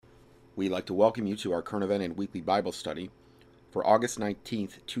We'd like to welcome you to our current event and weekly Bible study for August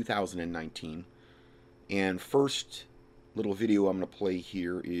 19th, 2019. And first little video I'm going to play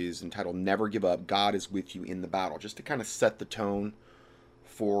here is entitled Never Give Up, God is With You in the Battle, just to kind of set the tone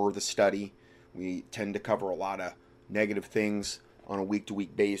for the study. We tend to cover a lot of negative things on a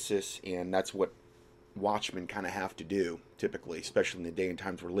week-to-week basis, and that's what watchmen kind of have to do typically, especially in the day and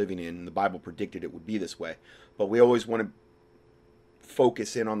times we're living in. The Bible predicted it would be this way, but we always want to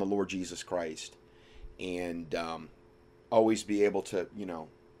focus in on the Lord Jesus Christ and always be able to,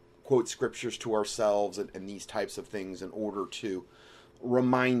 quote scriptures to ourselves and these types of things in order to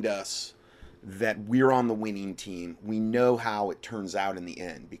remind us that we're on the winning team. We know how it turns out in the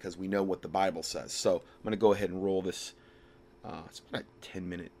end because we know what the Bible says. So I'm going to go ahead and roll this. It's about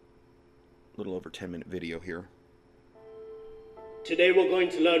a little over 10-minute video here. Today we're going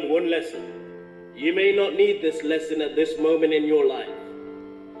to learn one lesson. You may not need this lesson at this moment in your life,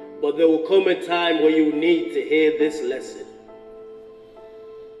 but there will come a time where you need to hear this lesson.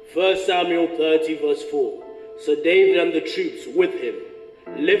 1 Samuel 30 verse 4. So David and the troops with him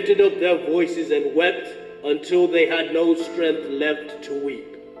lifted up their voices and wept until they had no strength left to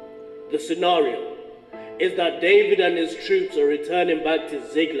weep. The scenario is that David and his troops are returning back to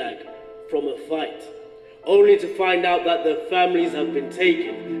Ziklag from a fight, only to find out that their families have been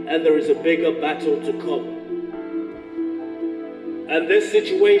taken and there is a bigger battle to come. And this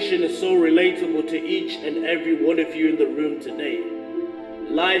situation is so relatable to each and every one of you in the room today.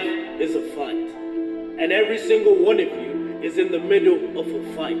 Life is a fight, and every single one of you is in the middle of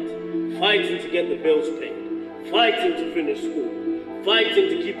a fight, fighting to get the bills paid, fighting to finish school, fighting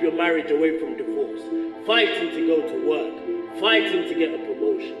to keep your marriage away from divorce, fighting to go to work, fighting to get a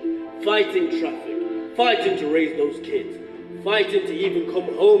promotion, fighting traffic, fighting to raise those kids, fighting to even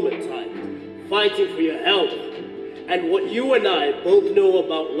come home at times, fighting for your health. And what you and I both know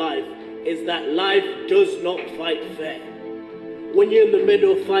about life is that life does not fight fair. When you're in the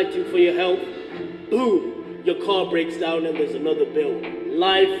middle of fighting for your health, boom, your car breaks down and there's another bill.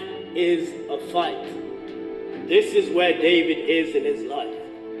 Life is a fight. This is where David is in his life.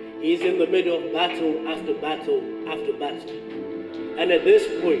 He's in the middle of battle after battle after battle. And at this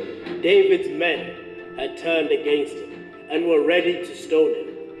point, David's men had turned against him and were ready to stone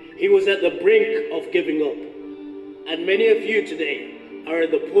him. He was at the brink of giving up. And many of you today are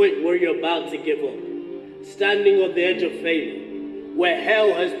at the point where you're about to give up, standing on the edge of failure, where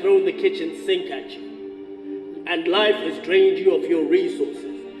hell has thrown the kitchen sink at you, and life has drained you of your resources,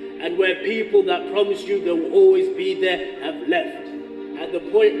 and where people that promised you they will always be there have left. At the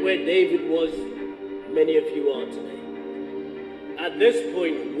point where David was, many of you are today. At this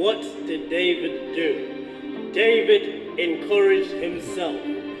point, what did David do? David encouraged himself.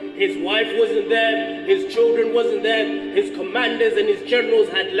 His wife wasn't there, his children wasn't there, his commanders and his generals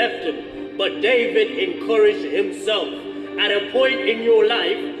had left him. But David encouraged himself. At a point in your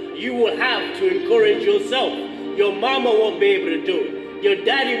life, you will have to encourage yourself. Your mama won't be able to do it. Your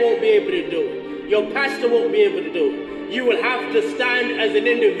daddy won't be able to do it. Your pastor won't be able to do it. You will have to stand as an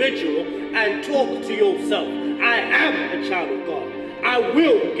individual and talk to yourself. I am a child of God. I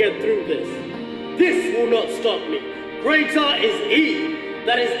will get through this. This will not stop me. Greater is He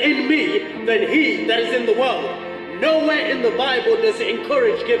that is in me than he that is in the world. Nowhere in the Bible does it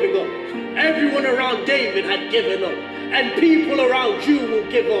encourage giving up. Everyone around David had given up, and people around you will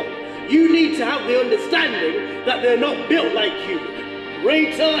give up. You need to have the understanding that they're not built like you.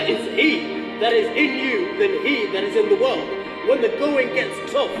 Greater is he that is in you than he that is in the world. When the going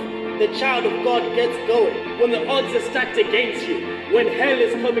gets tough, the child of God gets going. When the odds are stacked against you, when hell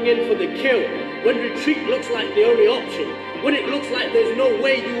is coming in for the kill, when retreat looks like the only option, when it looks like there's no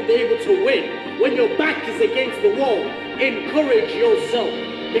way you will be able to win, when your back is against the wall, encourage yourself.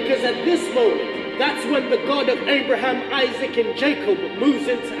 Because at this moment, that's when the God of Abraham, Isaac, and Jacob moves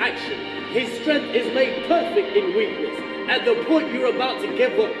into action. His strength is made perfect in weakness. At the point you're about to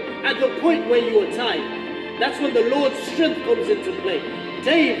give up, at the point where you are tired, that's when the Lord's strength comes into play.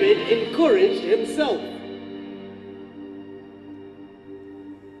 David encouraged himself.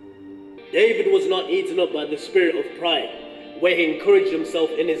 David was not eaten up by the spirit of pride, where he encouraged himself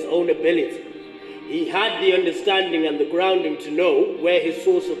in his own ability. He had the understanding and the grounding to know where his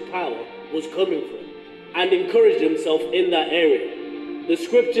source of power was coming from, and encouraged himself in that area. The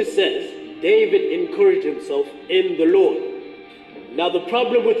scripture says, David encouraged himself in the Lord. Now the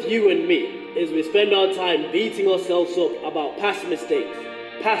problem with you and me is we spend our time beating ourselves up about past mistakes,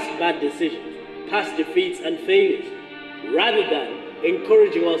 past bad decisions, past defeats and failures, rather than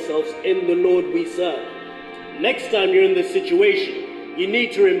encouraging ourselves in the Lord we serve. Next time you're in this situation, you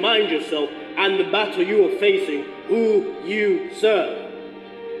need to remind yourself and the battle you are facing who you serve.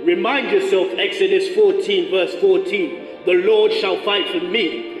 Remind yourself, Exodus 14 verse 14, the Lord shall fight for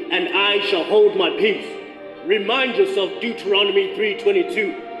me, and I shall hold my peace. Remind yourself, Deuteronomy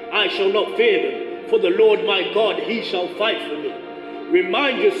 3:22, I shall not fear them, for the Lord my God, he shall fight for me.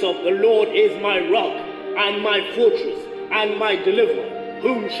 Remind yourself, the Lord is my rock, and my fortress, and my deliverer.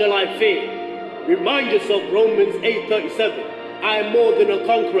 Whom shall I fear? Remind yourself, Romans 8:37, I am more than a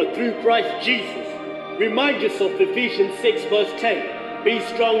conqueror through Christ Jesus. Remind yourself, Ephesians 6 verse 10, be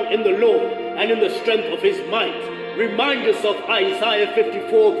strong in the Lord and in the strength of his might. Remind yourself, Isaiah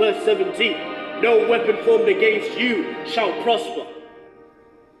 54 verse 17, no weapon formed against you shall prosper.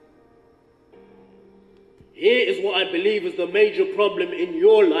 Here is what I believe is the major problem in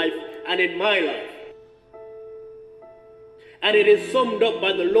your life and in my life. And it is summed up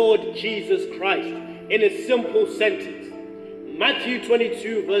by the Lord Jesus Christ in a simple sentence. Matthew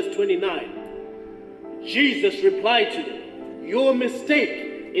 22 verse 29. Jesus replied to them, your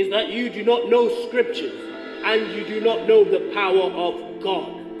mistake is that you do not know scriptures and you do not know the power of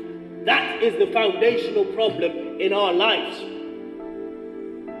God. That is the foundational problem in our lives.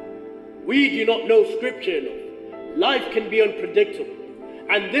 We do not know scripture enough. Life can be unpredictable.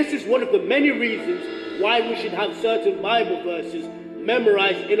 And this is one of the many reasons why we should have certain Bible verses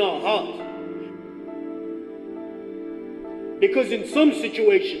memorized in our heart. Because in some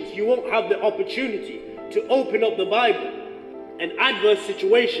situations, you won't have the opportunity to open up the Bible. An adverse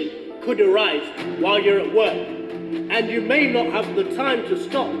situation could arise while you're at work, and you may not have the time to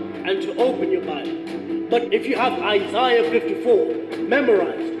stop and to open your Bible. But if you have Isaiah 54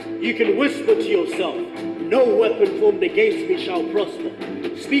 memorized, you can whisper to yourself, no weapon formed against me shall prosper.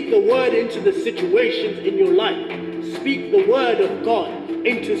 Speak the word into the situations in your life. Speak the word of God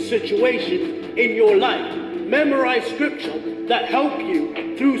into situations in your life. Memorize scripture that help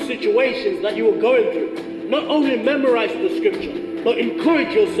you through situations that you are going through. Not only memorize the scripture, but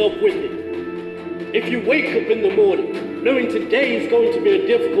encourage yourself with it. If you wake up in the morning knowing today is going to be a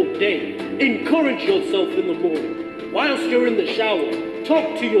difficult day, encourage yourself in the morning. Whilst you're in the shower,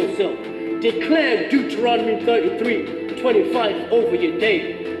 talk to yourself. Declare Deuteronomy 33:25 over your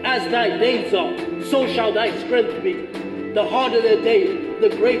day. As thy days are, so shall thy strength be. The harder the day, the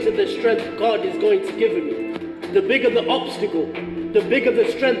greater the strength God is going to give me. The bigger the obstacle, the bigger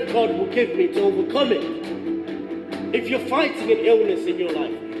the strength God will give me to overcome it. If you're fighting an illness in your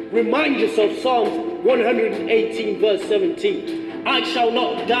life, remind yourself Psalms 118 verse 17. I shall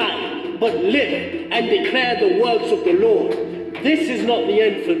not die, but live and declare the works of the Lord. This is not the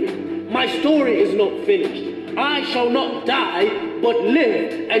end for me. My story is not finished. I shall not die, but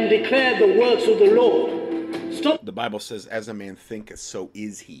live and declare the works of the Lord. Stop. The Bible says, as a man thinketh, so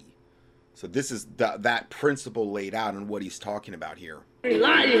is he. So this is that principle laid out in what he's talking about here.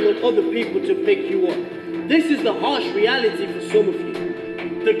 Relying on other people to pick you up. This is the harsh reality for some of you.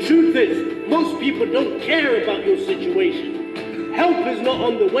 The truth is, most people don't care about your situation. Help is not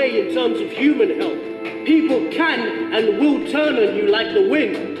on the way in terms of human help. People can and will turn on you like the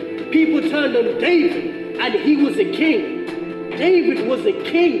wind. People turned on David, and he was a king. David was a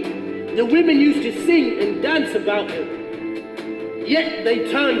king. The women used to sing and dance about him. Yet they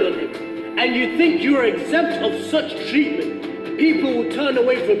turned on him. And you think you are exempt of such treatment. People will turn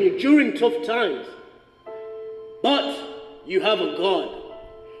away from you during tough times. But you have a God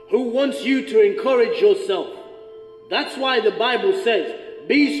who wants you to encourage yourself. That's why the Bible says,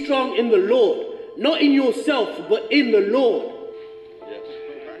 be strong in the Lord, not in yourself, but in the Lord.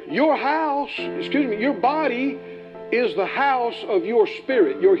 Your house, your body is the house of your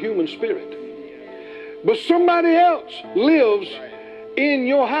spirit, your human spirit. But somebody else lives in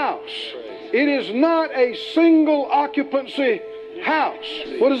your house. It is not a single occupancy house.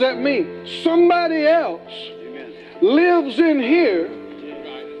 What does that mean? Somebody else lives in here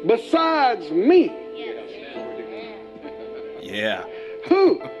besides me. Yeah.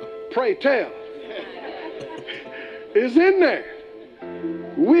 Who, pray tell, is in there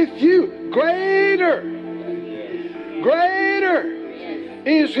with you? Greater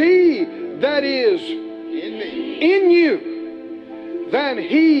is he that is in you than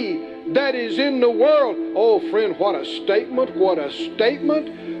he that is in the world. Oh, friend, what a statement, what a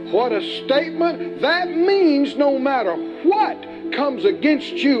statement, what a statement. That means no matter what comes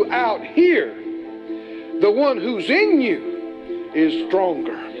against you out here, the one who's in you is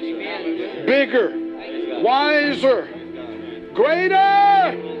stronger, bigger, wiser,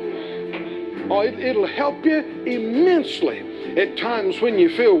 greater. Oh, it'll help you immensely at times when you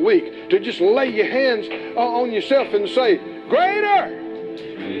feel weak to just lay your hands on yourself and say, greater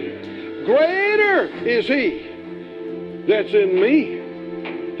is he that's in me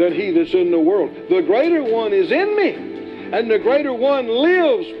than he that's in the world. The greater one is in me. and the greater one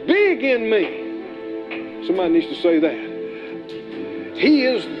lives big in me. Somebody needs to say that. He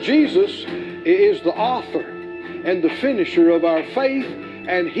is, Jesus is the author and the finisher of our faith,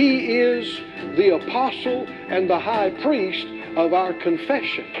 and He is the apostle and the high priest of our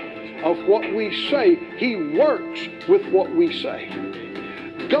confession, of what we say. He works with what we say.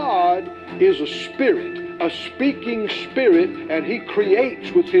 God is a spirit, a speaking spirit, and He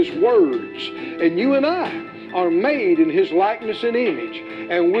creates with His words. And you and I are made in His likeness and image,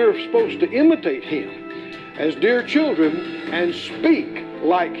 and we're supposed to imitate Him as dear children and speak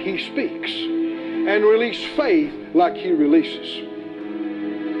like He speaks and release faith like He releases.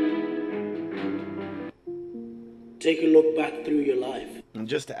 Take a look back through your life. And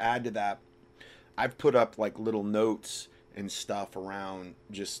just to add to that, I've put up like little notes and stuff around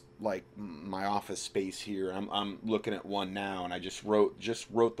just like my office space here. I'm looking at one now, and I just wrote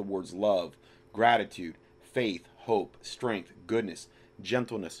the words love, gratitude, faith, hope, strength, goodness,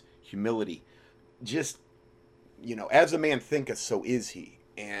 gentleness, humility. Just, you know, as a man thinketh, so is he.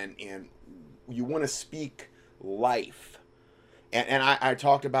 And you want to speak life. And I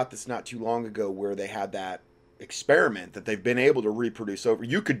talked about this not too long ago, where they had that experiment that they've been able to reproduce over.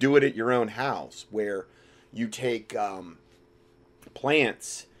 You could do it at your own house, where you take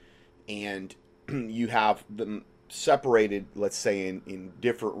plants and you have them separated, let's say in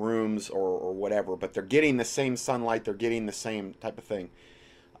different rooms or whatever, but they're getting the same sunlight, they're getting the same type of thing,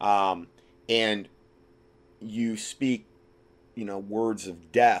 and you speak, you know, words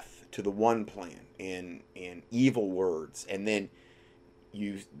of death to the one plant and evil words, and then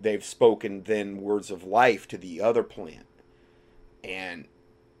they've spoken then words of life to the other plant, and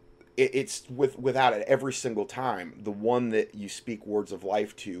it's without it every single time. The one that you speak words of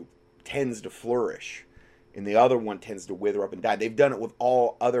life to tends to flourish, and the other one tends to wither up and die. They've done it with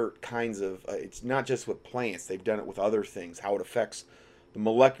all other kinds of, it's not just with plants, they've done it with other things, how it affects the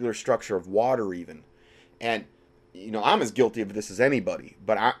molecular structure of water even. And, you know, I'm as guilty of this as anybody,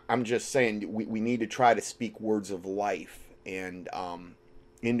 but I'm just saying we need to try to speak words of life and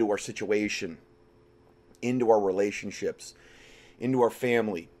into our situation, into our relationships, into our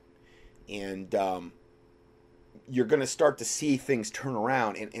family. And you're going to start to see things turn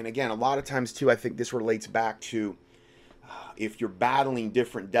around. And again, a lot of times too, I think this relates back to if you're battling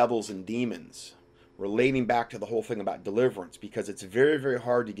different devils and demons, relating back to the whole thing about deliverance, because it's very, very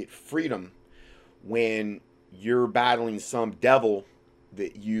hard to get freedom when you're battling some devil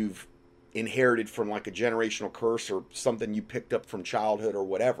that you've inherited from like a generational curse or something you picked up from childhood or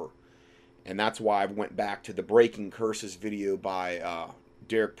whatever. And that's why I went back to the Breaking Curses video by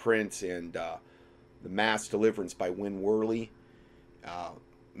Derek Prince and The Mass Deliverance by Win Worley.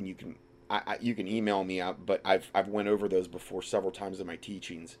 You can email me out, but I've went over those before several times in my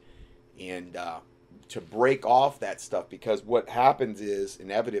teachings, and to break off that stuff, because what happens is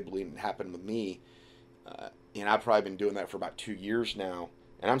inevitably, and it happened with me, and I've probably been doing that for about 2 years now,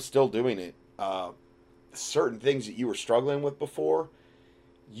 and I'm still doing it. Certain things that you were struggling with before,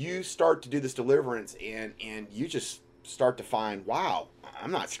 you start to do this deliverance, and you just start to find, wow,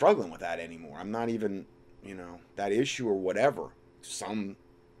 I'm not struggling with that anymore. I'm not even, you know, that issue or whatever. Some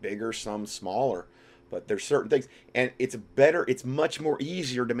bigger, some smaller, but there's certain things, and it's much more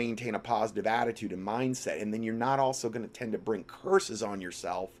easier to maintain a positive attitude and mindset, and then you're not also going to tend to bring curses on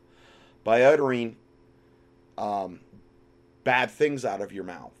yourself by uttering bad things out of your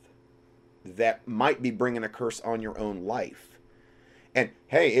mouth that might be bringing a curse on your own life. And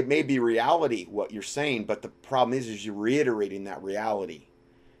hey, it may be reality what you're saying, but the problem is you're reiterating that reality.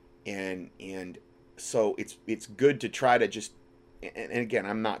 And so it's good to try to just, and again,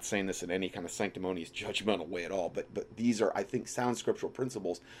 I'm not saying this in any kind of sanctimonious, judgmental way at all, but these are, I think, sound scriptural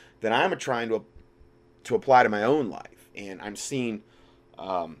principles that I'm trying to apply to my own life, and I'm seeing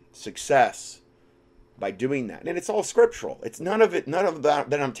success by doing that. And it's all scriptural. It's none of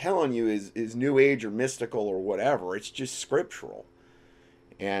that I'm telling you is new age or mystical or whatever. It's just scriptural.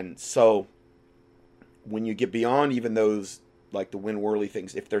 And so when you get beyond even those, like the Win Worley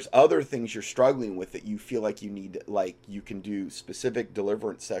things, if there's other things you're struggling with that you feel like you need, like you can do specific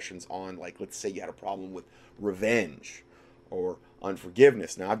deliverance sessions on, like let's say you had a problem with revenge or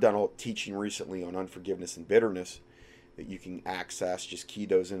unforgiveness. Now I've done a teaching recently on unforgiveness and bitterness that you can access. Just key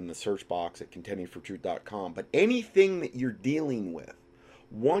those in the search box at contendingfortruth.com. But anything that you're dealing with,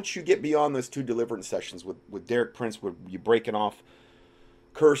 once you get beyond those 2 deliverance sessions with Derek Prince, where you're breaking off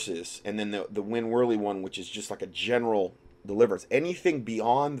curses, and then the Win Worley one, which is just like a general deliverance, anything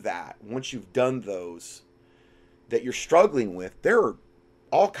beyond that, once you've done those that you're struggling with, there are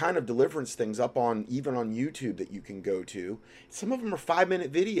all kind of deliverance things up on, even on YouTube, that you can go to. Some of them are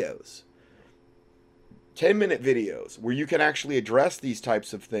 5-minute videos. 10-minute videos where you can actually address these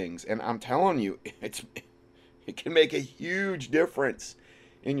types of things. And I'm telling you, it can make a huge difference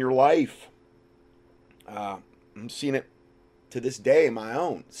in your life. I'm seeing it to this day in my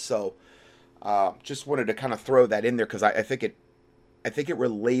own. So just wanted to kind of throw that in there because I think it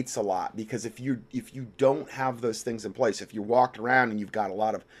relates a lot. Because if you don't have those things in place, if you're walking around and you've got a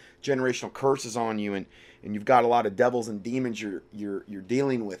lot of generational curses on you and you've got a lot of devils and demons you're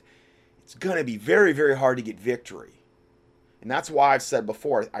dealing with, it's going to be very, very hard to get victory. And that's why I've said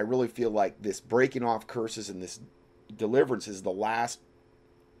before, I really feel like this breaking off curses and this deliverance is the last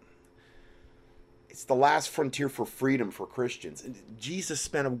frontier for freedom for Christians. And Jesus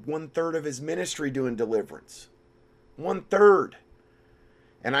spent 1/3 of his ministry doing deliverance. 1/3.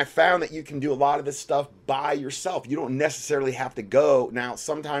 And I found that you can do a lot of this stuff by yourself. You don't necessarily have to go. Now,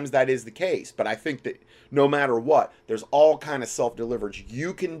 sometimes that is the case, but I think that no matter what, there's all kind of self-deliverance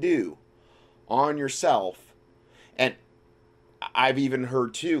you can do on yourself. And I've even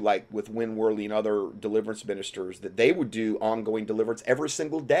heard too, like with Win Worley and other deliverance ministers, that they would do ongoing deliverance every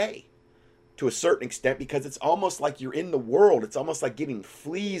single day to a certain extent, because it's almost like you're in the world. It's almost like getting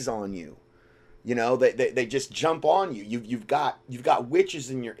fleas on you. You know, they just jump on you. You've got witches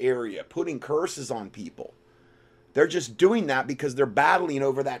in your area putting curses on people. They're just doing that because they're battling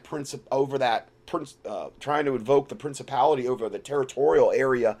over that trying to invoke the principality over the territorial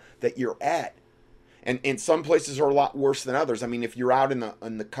area that you're at. And some places are a lot worse than others. I mean, if you're out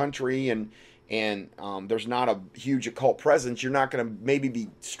in the country and there's not a huge occult presence, you're not going to maybe be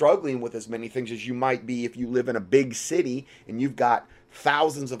struggling with as many things as you might be if you live in a big city and you've got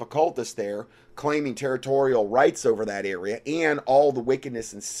thousands of occultists there claiming territorial rights over that area and all the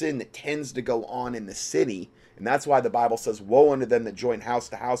wickedness and sin that tends to go on in the city. And that's why the Bible says, woe unto them that join house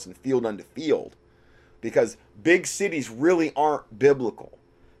to house and field unto field. Because big cities really aren't biblical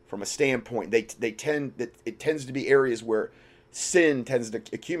from a standpoint. It tends to be areas where sin tends to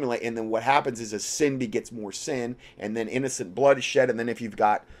accumulate, and then what happens is as sin begets more sin, and then innocent blood is shed, and then if you've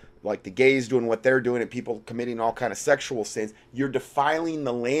got like the gays doing what they're doing and people committing all kind of sexual sins, you're defiling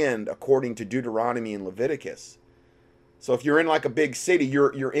the land according to Deuteronomy and Leviticus. So if you're in like a big city,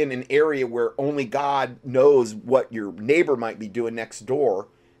 you're in an area where only God knows what your neighbor might be doing next door,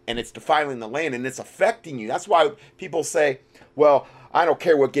 and it's defiling the land and it's affecting you. That's why people say, well, I don't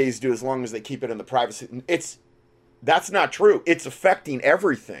care what gays do as long as they keep it in the privacy. That's not true. It's affecting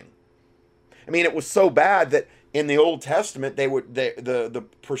everything. I mean, it was so bad that in the Old Testament, the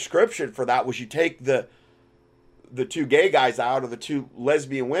prescription for that was you take the two gay guys out or the two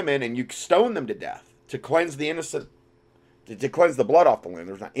lesbian women and you stone them to death to cleanse the innocent, to cleanse the blood off the land.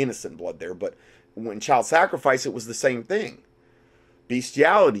 There's not innocent blood there, but when child sacrifice, it was the same thing.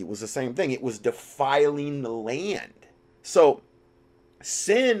 Bestiality was the same thing. It was defiling the land. So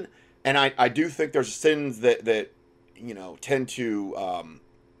sin, and I do think there's sins that you know tend to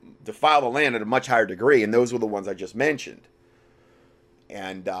defile the land at a much higher degree, and those were the ones I just mentioned.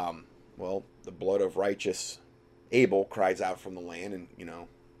 And well, the blood of righteous Abel cries out from the land, and you know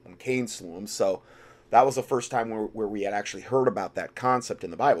when Cain slew him. So that was the first time where we had actually heard about that concept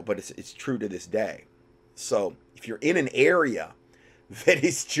in the Bible, but it's true to this day. So if you're in an area that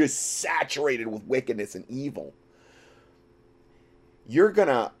is just saturated with wickedness and evil, you're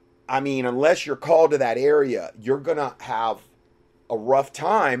gonna, I mean, unless you're called to that area, you're gonna have a rough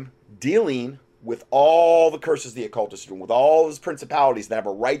time dealing with all the curses the occultists are doing, with all those principalities that have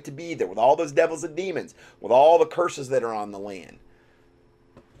a right to be there, with all those devils and demons, with all the curses that are on the land.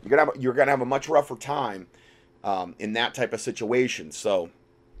 You're gonna have a much rougher time in that type of situation. So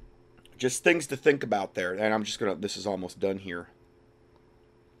just things to think about there. And I'm just gonna, this is almost done here.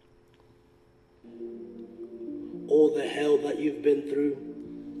 All the hell that you've been through,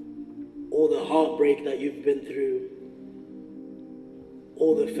 all the heartbreak that you've been through,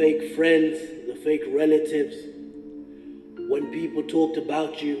 all the fake friends, the fake relatives, when people talked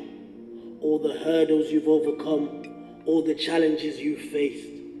about you, all the hurdles you've overcome, all the challenges you faced,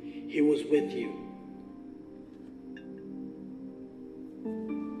 He was with you.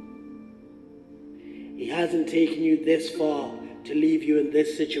 He hasn't taken you this far to leave you in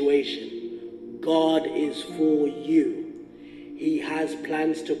this situation. God is for you. He has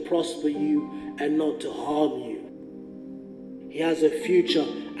plans to prosper you and not to harm you. He has a future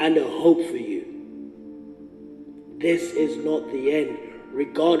and a hope for you. This is not the end.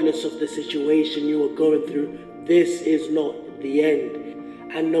 Regardless of the situation you are going through, this is not the end.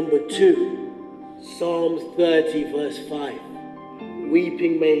 And number 2, Psalms 30 verse 5.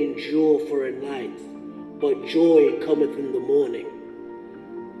 Weeping may endure for a night, but joy cometh in the morning.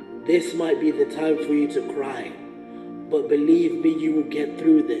 This might be the time for you to cry, but believe me, you will get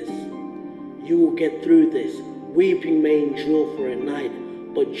through this. You will get through this. Weeping may endure for a night,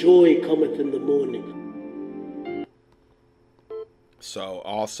 but joy cometh in the morning. So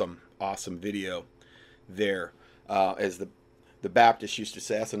awesome video there. As the Baptists used to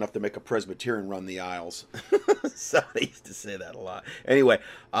say, that's enough to make a Presbyterian run the aisles. So they used to say that a lot. Anyway,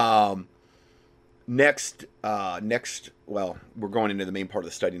 next, well, we're going into the main part of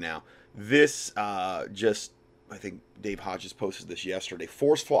the study now. This I think Dave Hodges posted this yesterday.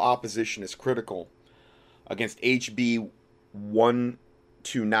 Forceful opposition is critical against HB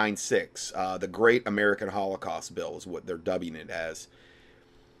 1296, the Great American Holocaust Bill is what they're dubbing it as.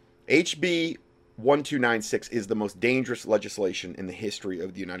 HB 1296 is the most dangerous legislation in the history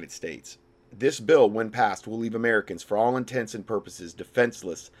of the United States. This bill, when passed, will leave Americans, for all intents and purposes,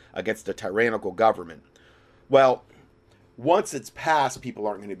 defenseless against a tyrannical government. Well, once it's passed, people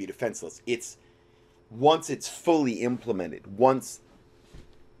aren't going to be defenseless. Once it's fully implemented, once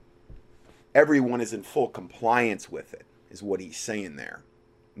everyone is in full compliance with it, is what he's saying there.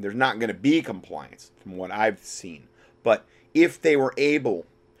 There's not going to be compliance from what I've seen. But if they were able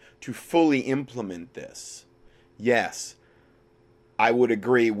to fully implement this, yes, I would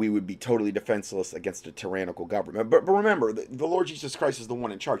agree we would be totally defenseless against a tyrannical government. But remember, the Lord Jesus Christ is the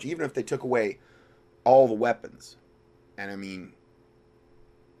one in charge. Even if they took away all the weapons, and I mean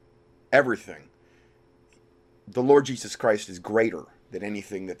everything, the Lord Jesus Christ is greater than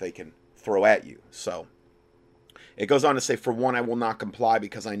anything that they can throw at you. So it goes on to say, for one, I will not comply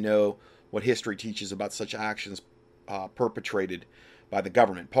because I know what history teaches about such actions perpetrated by the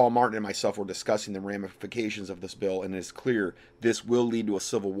government. Paul Martin and myself were discussing the ramifications of this bill, and it is clear this will lead to a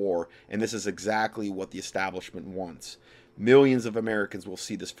civil war, and this is exactly what the establishment wants. Millions of Americans will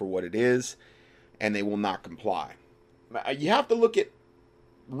see this for what it is, and they will not comply. You have to look at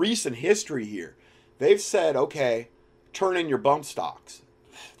recent history here. They've said, okay, turn in your bump stocks.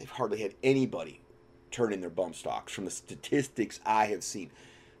 They've hardly had anybody turn in their bump stocks from the statistics I have seen.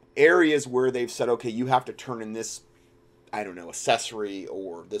 Areas where they've said, okay, you have to turn in this, I don't know, accessory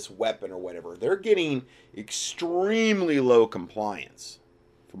or this weapon or whatever, they're getting extremely low compliance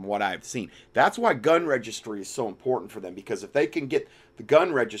from what I've seen. That's why gun registry is so important for them, because if they can get the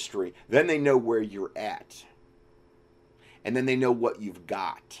gun registry, then they know where you're at. And then they know what you've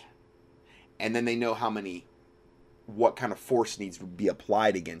got. And then they know what kind of force needs to be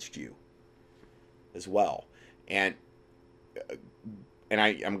applied against you as well. And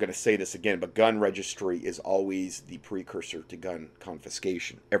I'm going to say this again, but gun registry is always the precursor to gun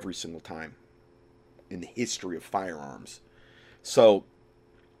confiscation every single time in the history of firearms. So,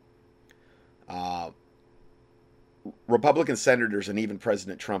 Republican senators and even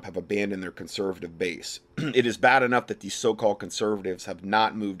President Trump have abandoned their conservative base. It is bad enough that these so-called conservatives have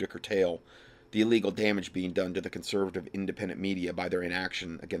not moved to curtail the illegal damage being done to the conservative independent media by their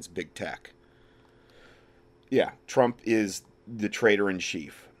inaction against big tech. Yeah, Trump is the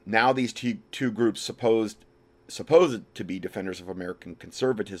traitor-in-chief. Now these two groups supposed to be defenders of American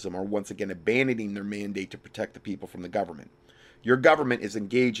conservatism are once again abandoning their mandate to protect the people from the government. Your government is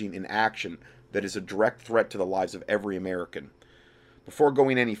engaging in action that is a direct threat to the lives of every American. Before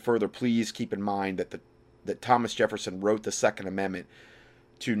going any further, please keep in mind that Thomas Jefferson wrote the Second Amendment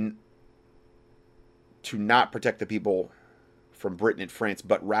to not protect the people from Britain and France,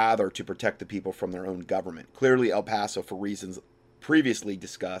 but rather to protect the people from their own government. Clearly, El Paso, for reasons previously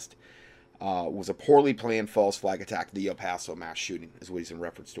discussed, was a poorly planned false flag attack. The El Paso mass shooting is what he's in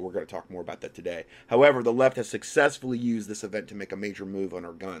reference to. We're going to talk more about that today. However, the left has successfully used this event to make a major move on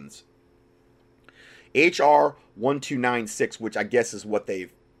our guns. H.R. 1296, which I guess is what they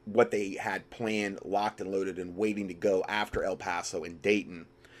had planned, locked and loaded, and waiting to go after El Paso and Dayton.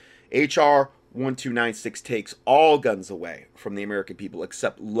 H.R. 1296 takes all guns away from the American people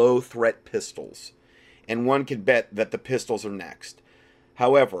except low-threat pistols, and one can bet that the pistols are next.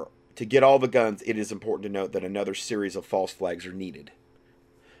 However, to get all the guns, it is important to note that another series of false flags are needed.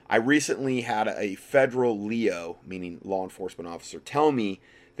 I recently had a federal LEO, meaning law enforcement officer, tell me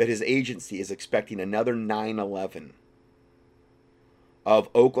that his agency is expecting another 9/11 of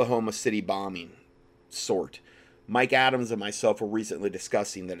Oklahoma City bombing sort. Mike Adams and myself were recently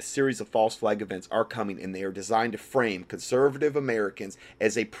discussing that a series of false flag events are coming, and they are designed to frame conservative Americans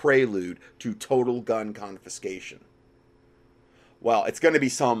as a prelude to total gun confiscation. Well, it's going to be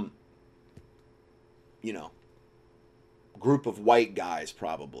some, group of white guys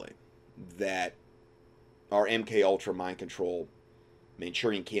probably that are MK Ultra mind control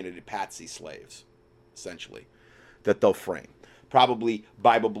Manchurian candidate patsy slaves, essentially, that they'll frame. Probably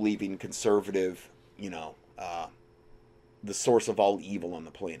Bible-believing conservative, the source of all evil on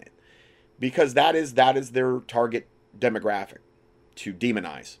the planet, because that is their target demographic, to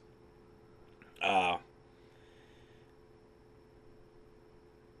demonize.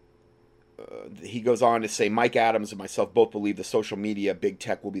 He goes on to say, Mike Adams and myself both believe the social media big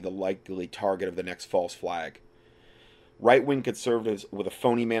tech will be the likely target of the next false flag. Right-wing conservatives with a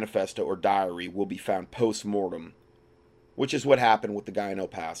phony manifesto or diary will be found post-mortem, which is what happened with the guy in El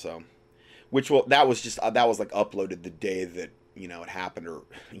Paso. That was like uploaded the day that, you know, it happened, or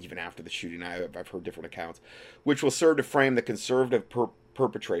even after the shooting. I've heard different accounts, which will serve to frame the conservative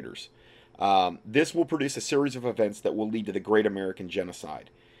perpetrators. This will produce a series of events that will lead to the Great American Genocide.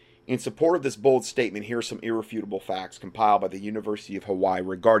 In support of this bold statement, here are some irrefutable facts compiled by the University of Hawaii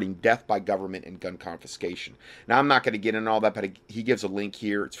regarding death by government and gun confiscation. Now, I'm not going to get into all that, but he gives a link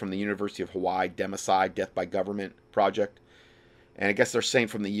here. It's from the University of Hawaii, Democide, Death by Government Project. And I guess they're saying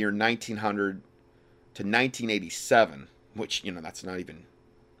from the year 1900 to 1987, which, you know, that's not even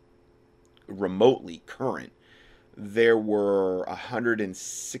remotely current, there were over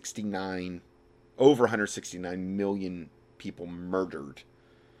 169 million people murdered.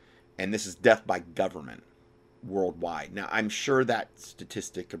 And this is death by government worldwide. Now, I'm sure that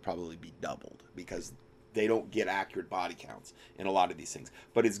statistic could probably be doubled because they don't get accurate body counts in a lot of these things.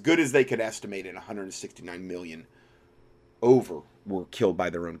 But as good as they could estimate it, 169 million over were killed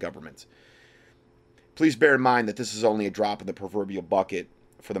by their own governments. Please bear in mind that this is only a drop in the proverbial bucket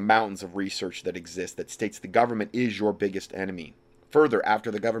for the mountains of research that exist that states the government is your biggest enemy. Further,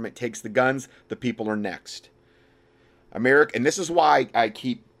 after the government takes the guns, the people are next. America, and this is why I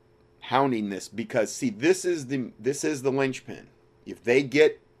keep hounding this, because see, this is the linchpin. If they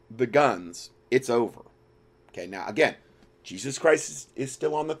get the guns, it's over. Okay, now again, Jesus Christ is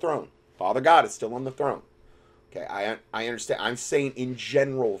still on the throne. Father God is still on the throne. Okay, I understand. I'm saying in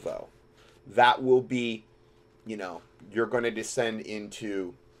general, though, that will be, you know, you're going to descend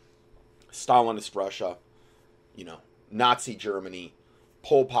into Stalinist Russia, you know, Nazi Germany,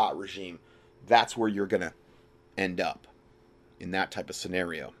 Pol Pot regime. That's where you're going to end up in that type of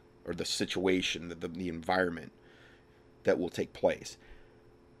scenario, or the situation, the environment that will take place.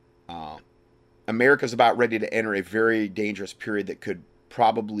 America's about ready to enter a very dangerous period that could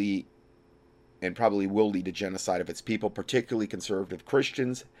probably will lead to genocide of its people, particularly conservative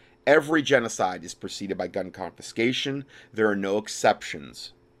Christians. Every genocide is preceded by gun confiscation. There are no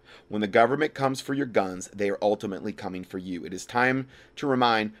exceptions. When the government comes for your guns, they are ultimately coming for you. It is time to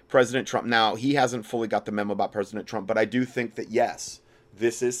remind President Trump. Now, he hasn't fully got the memo about President Trump, but I do think that, yes,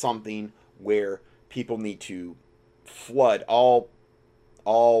 this is something where people need to flood all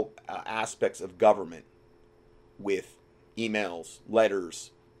aspects of government with emails, letters,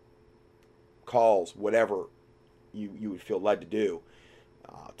 calls, whatever you would feel led to do,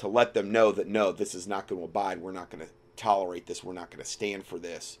 to let them know that, no, this is not going to abide. We're not going to tolerate this. We're not going to stand for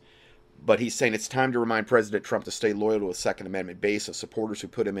this. But he's saying it's time to remind President Trump to stay loyal to a Second Amendment base of supporters who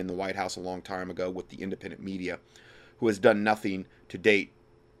put him in the White House a long time ago with the independent media, who has done nothing to date.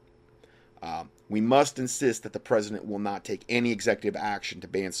 We must insist that the president will not take any executive action to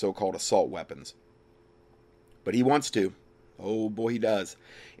ban so-called assault weapons. But he wants to. Oh boy, he does.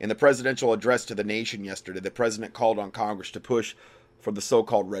 In the presidential address to the nation yesterday, the president called on Congress to push for the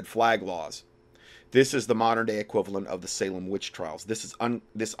so-called red flag laws. This is the modern-day equivalent of the Salem witch trials.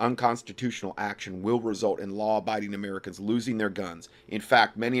 This unconstitutional action will result in law-abiding Americans losing their guns. In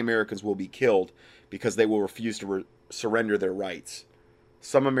fact, many Americans will be killed because they will refuse to surrender their rights.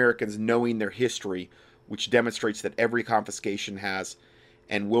 Some Americans, knowing their history, which demonstrates that every confiscation has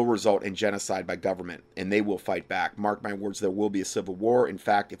and will result in genocide by government, and they will fight back. Mark my words, there will be a civil war. In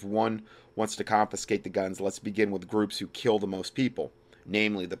fact, if one wants to confiscate the guns, let's begin with groups who kill the most people,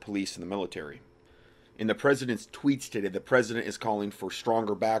 namely the police and the military. In the president's tweets today, the president is calling for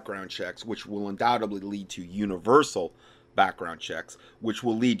stronger background checks, which will undoubtedly lead to universal background checks, which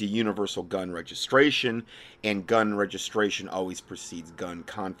will lead to universal gun registration, and gun registration always precedes gun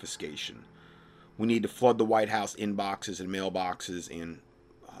confiscation. We need to flood the White House inboxes and mailboxes and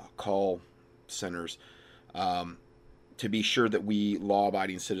call centers to be sure that we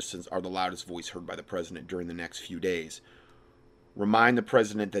law-abiding citizens are the loudest voice heard by the president during the next few days. Remind the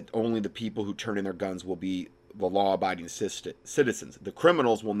president that only the people who turn in their guns will be the law-abiding citizens. The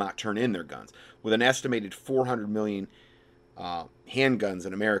criminals will not turn in their guns. With an estimated 400 million handguns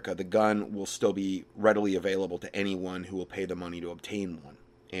in America, the gun will still be readily available to anyone who will pay the money to obtain one.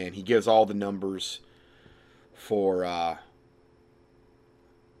 And he gives all the numbers for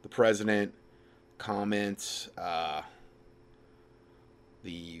the president, comments,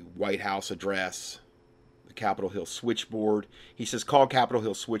 the White House address, the Capitol Hill switchboard. He says, call Capitol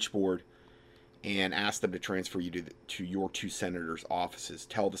Hill switchboard and ask them to transfer you to your two senators' offices.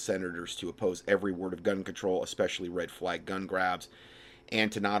 Tell the senators to oppose every word of gun control, especially red flag gun grabs,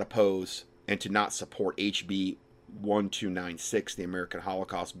 and to not oppose and to not support HB 1296, the American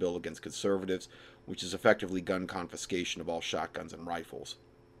Holocaust Bill against conservatives, which is effectively gun confiscation of all shotguns and rifles.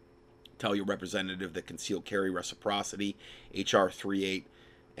 Tell your representative that concealed carry reciprocity, H.R. 38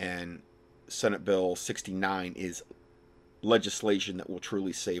 and Senate Bill 69 is legislation that will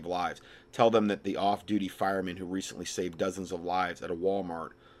truly save lives. Tell them that the off-duty fireman who recently saved dozens of lives at a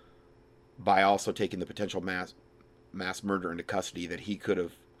Walmart by also taking the potential mass murderer into custody, that he could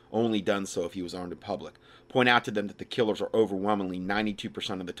have only done so if he was armed in public. Point out to them that the killers are overwhelmingly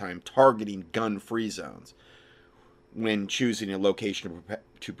 92% of the time targeting gun-free zones when choosing a location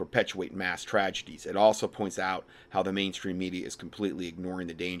to perpetuate mass tragedies. It also points out how the mainstream media is completely ignoring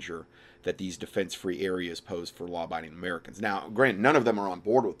the danger that these defense-free areas pose for law-abiding Americans. Now, granted, none of them are on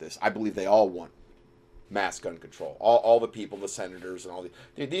board with this. I believe they all want mass gun control. All the people, the senators, and all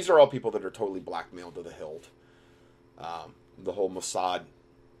these are all people that are totally blackmailed to the hilt. The whole Mossad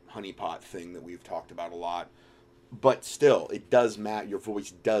honeypot thing that we've talked about a lot. But still, it does matter. Your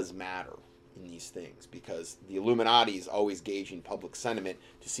voice does matter in these things, because the Illuminati is always gauging public sentiment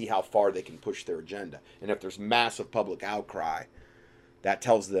to see how far they can push their agenda. And if there's massive public outcry, that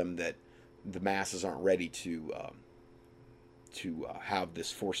tells them that the masses aren't ready to have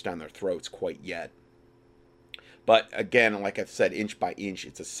this forced down their throats quite yet. But again, like I've said, inch by inch,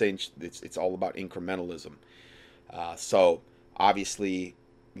 it's a cinch. It's all about incrementalism. So obviously,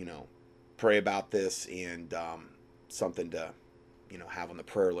 pray about this, and something to, have on the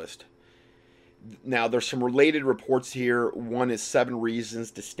prayer list. Now, there's some related reports here. One is 7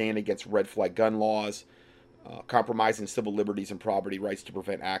 reasons to stand against red flag gun laws. Compromising civil liberties and property rights to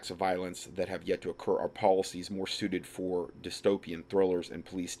prevent acts of violence that have yet to occur are policies more suited for dystopian thrillers and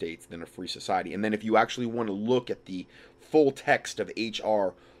police states than a free society. And then if you actually want to look at the full text of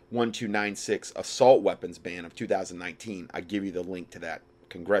H.R. 1296, assault weapons ban of 2019, I give you the link to that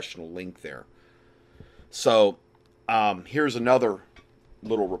congressional link there. So here's another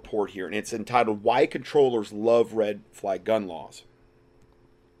little report here, and it's entitled "Why Controllers Love Red Flag Gun Laws."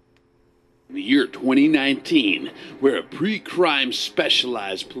 In the year 2019, where a pre-crime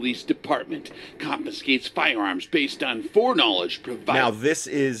specialized police department confiscates firearms based on foreknowledge provided. Now, this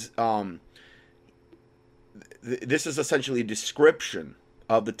is essentially a description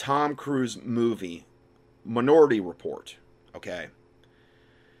of the Tom Cruise movie Minority Report, okay?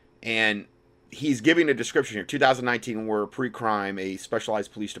 And he's giving a description here. 2019, where pre-crime, a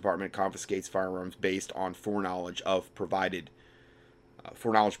specialized police department confiscates firearms based on foreknowledge provided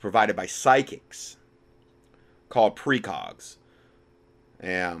by psychics called precogs,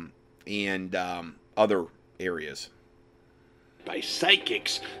 and other areas. By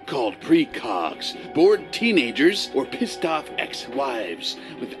psychics called precogs, bored teenagers, or pissed off ex-wives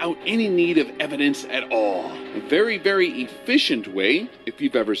without any need of evidence at all. A very, very efficient way. If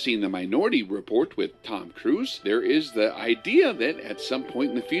you've ever seen the Minority Report with Tom Cruise, there is the idea that at some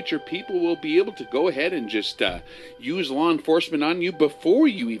point in the future, people will be able to go ahead and just use law enforcement on you before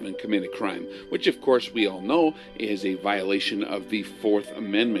you even commit a crime, which of course we all know is a violation of the Fourth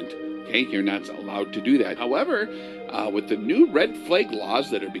Amendment. Okay, you're not allowed to do that. However, with the new red flag laws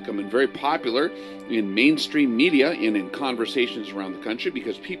that are becoming very popular in mainstream media and in conversations around the country,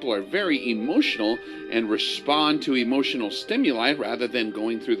 because people are very emotional and respond to emotional stimuli rather than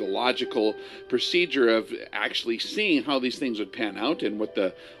going through the logical procedure of actually seeing how these things would pan out and what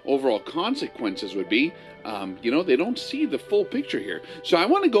the overall consequences would be. They don't see the full picture here. So I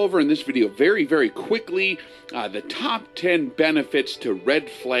want to go over in this video very, very quickly the top 10 benefits to red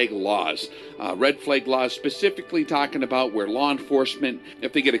flag laws. Red flag laws specifically talking about where law enforcement,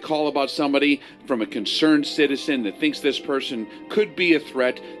 if they get a call about somebody from a concerned citizen that thinks this person could be a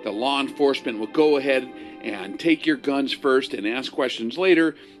threat, the law enforcement will go ahead and take your guns first and ask questions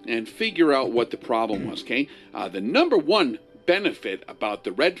later and figure out what the problem was, okay? The number one benefit about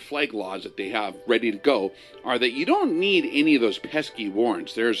the red flag laws that they have ready to go are that you don't need any of those pesky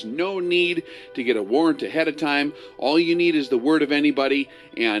warrants. There's no need to get a warrant ahead of time. All you need is the word of anybody,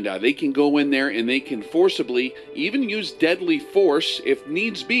 and they can go in there and they can forcibly even use deadly force if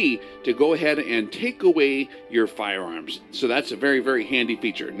needs be to go ahead and take away your firearms. So that's a very, very handy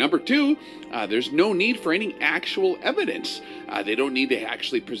feature. Number two, there's no need for any actual evidence. They don't need to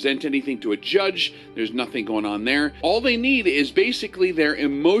actually present anything to a judge. There's nothing going on there. All they need is basically their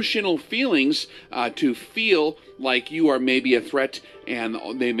emotional feelings to feel like you are maybe a threat, and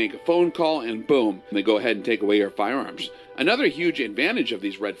they make a phone call and boom, they go ahead and take away your firearms. Another huge advantage of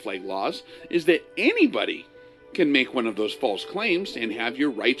these red flag laws is that anybody can make one of those false claims and have your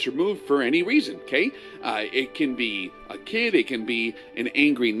rights removed for any reason, okay? It can be a kid, it can be an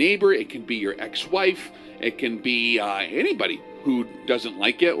angry neighbor, it can be your ex-wife, it can be anybody who doesn't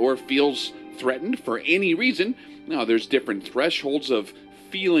like it or feels threatened for any reason. Now, there's different thresholds of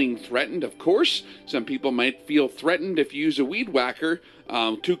feeling threatened, of course. Some people might feel threatened if you use a weed whacker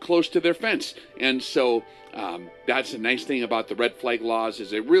too close to their fence. And so that's a nice thing about the red flag laws,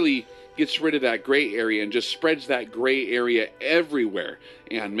 is it really gets rid of that gray area and just spreads that gray area everywhere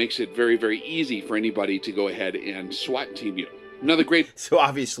and makes it very, very easy for anybody to go ahead and SWAT team you. Another great... So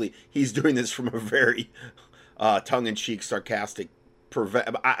obviously he's doing this from a very tongue-in-cheek, sarcastic,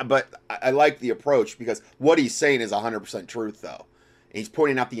 but I like the approach, because what he's saying is 100% truth, though. And he's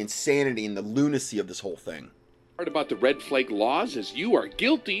pointing out the insanity and the lunacy of this whole thing. Part about the red flag laws is you are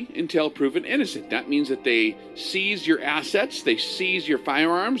guilty until proven innocent. That means that they seize your assets, they seize your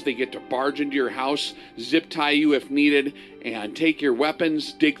firearms, they get to barge into your house, zip tie you if needed, and take your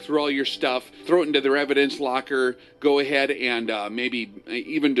weapons, dig through all your stuff, throw it into their evidence locker, go ahead and maybe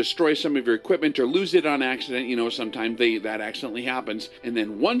even destroy some of your equipment or lose it on accident. You know, sometimes that accidentally happens. And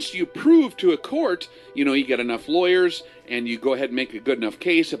then once you prove to a court, you know, you get enough lawyers and you go ahead and make a good enough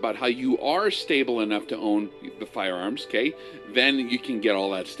case about how you are stable enough to own the firearms, okay, then you can get all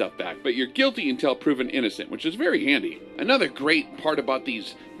that stuff back. But you're guilty until proven innocent, which is very handy. Another great part about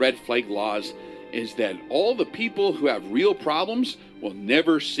these red flag laws is that all the people who have real problems will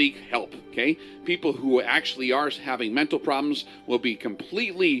never seek help, okay? People who actually are having mental problems will be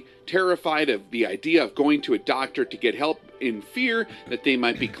completely terrified of the idea of going to a doctor to get help, in fear that they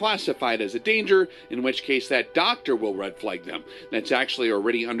might be classified as a danger, in which case that doctor will red flag them. That's actually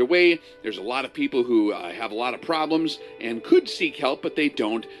already underway. There's a lot of people who have a lot of problems and could seek help, but they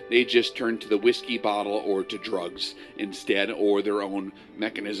don't. They just turn to the whiskey bottle or to drugs instead, or their own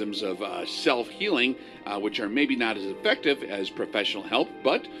mechanisms of self-healing, which are maybe not as effective as professional help,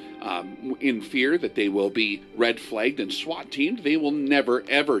 but in fear that they will be red flagged and SWAT teamed, they will never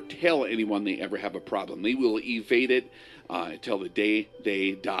ever tell anyone they ever have a problem. They will evade it until the day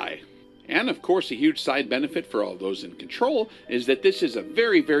they die. And of course, a huge side benefit for all those in control is that this is a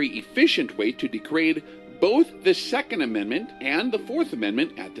very, very efficient way to degrade both the Second Amendment and the Fourth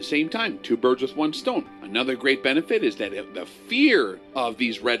Amendment at the same time. Two birds with one stone. Another great benefit is that the fear of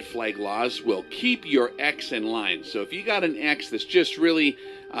these red flag laws will keep your ex in line. So if you got an ex that's just really,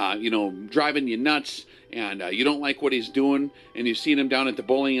 driving you nuts, and you don't like what he's doing, and you've seen him down at the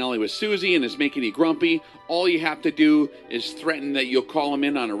bowling alley with Susie and is making you grumpy, all you have to do is threaten that you'll call him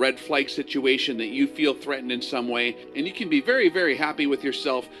in on a red flag situation, that you feel threatened in some way, and you can be very, very happy with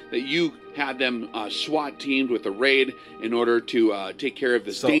yourself that you had them SWAT teamed with a raid in order to take care of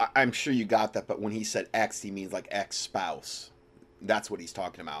this. So I'm sure you got that, but when he said ex, he means like ex-spouse. That's what he's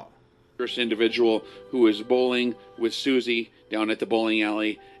talking about. First individual who is bowling with Susie down at the bowling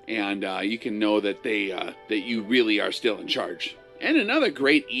alley, and you can know that that you really are still in charge. And another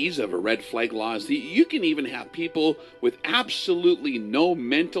great ease of a red flag law is that you can even have people with absolutely no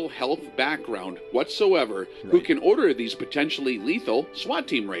mental health background whatsoever who can order these potentially lethal SWAT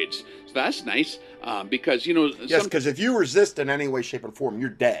team raids. So that's nice because, you know... Yes, because if you resist in any way, shape, or form, you're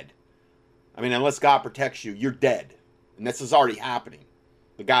dead. I mean, unless God protects you, you're dead. And this is already happening.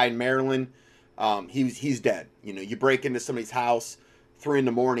 The guy in Maryland, he's dead. You know, you break into somebody's house, 3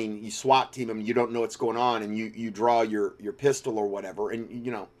 a.m, you SWAT team him, you don't know what's going on, and you draw your pistol or whatever, and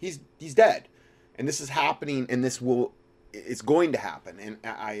you know he's dead. And this is happening, and it's going to happen. And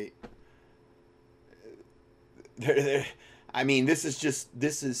I mean, this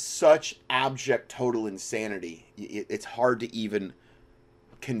is such abject, total insanity. It's hard to even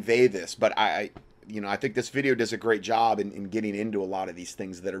convey this, but I think this video does a great job in getting into a lot of these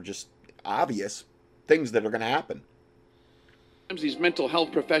things that are just obvious things that are going to happen. These mental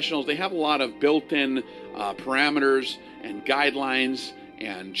health professionals, they have a lot of built-in parameters and guidelines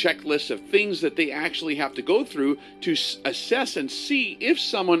and checklists of things that they actually have to go through to assess and see if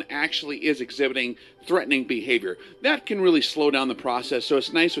someone actually is exhibiting threatening behavior. That can really slow down the process. So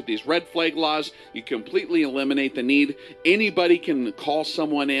it's nice with these red flag laws. You completely eliminate the need. Anybody can call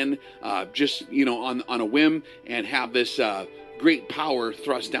someone in just, on a whim and have this great power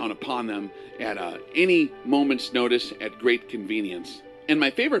thrust down upon them at any moment's notice at great convenience. And my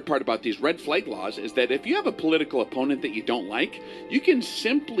favorite part about these red flag laws is that if you have a political opponent that you don't like, you can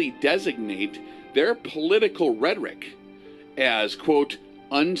simply designate their political rhetoric as, quote,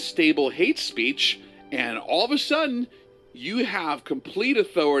 unstable hate speech, and all of a sudden you have complete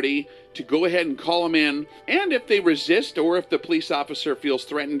authority to go ahead and call them in. And if they resist, or if the police officer feels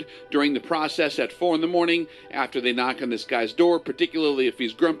threatened during the process at 4 a.m. after they knock on this guy's door, particularly if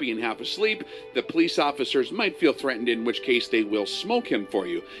he's grumpy and half asleep, the police officers might feel threatened, in which case they will smoke him for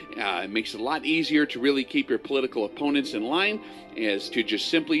you. It makes it a lot easier to really keep your political opponents in line, is to just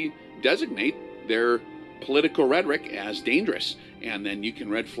simply designate their political rhetoric as dangerous. and then you can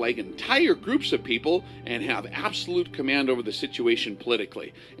red flag entire groups of people and have absolute command over the situation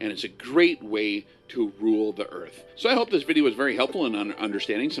politically. And it's a great way to rule the earth. So I hope this video was very helpful in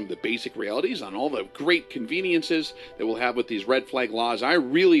understanding some of the basic realities on all the great conveniences that we'll have with these red flag laws. I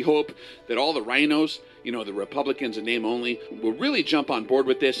really hope that all the rhinos, you know, the Republicans in name only, will really jump on board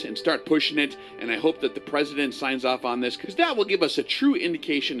with this and start pushing it. And I hope that the president signs off on this, because that will give us a true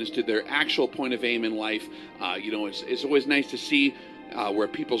indication as to their actual point of aim in life. You know, it's always nice to see where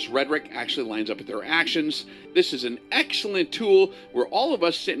people's rhetoric actually lines up with their actions. This is an excellent tool where all of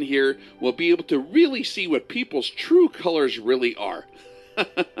us sitting here will be able to really see what people's true colors really are.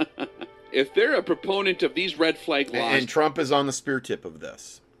 If they're a proponent of these red flag laws... And Trump is on the spear tip of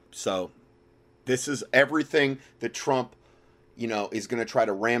this. So this is everything that Trump, you know, is going to try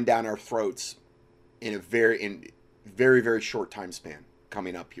to ram down our throats in a very, very short time span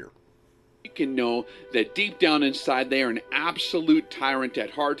coming up here. You can know that deep down inside they are an absolute tyrant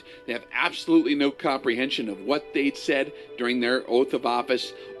at heart. They have absolutely no comprehension of what they said during their oath of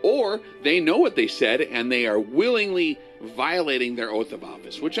office, or they know what they said and they are willingly violating their oath of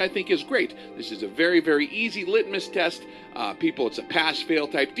office, which I think is great. This is a very easy litmus test. People, it's a pass-fail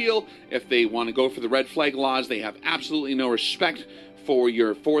type deal. If they want to go for the red flag laws, they have absolutely no respect for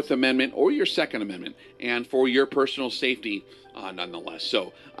your Fourth Amendment or your Second Amendment and for your personal safety nonetheless.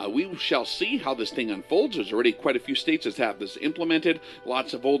 So we shall see how this thing unfolds. There's already quite a few states that have this implemented.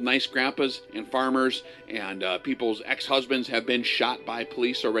 Lots of old nice grandpas and farmers and people's ex-husbands have been shot by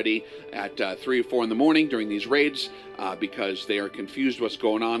police already at 3 or 4 in the morning during these raids because they are confused what's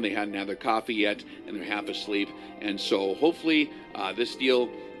going on. They hadn't had their coffee yet and they're half asleep. And so hopefully this deal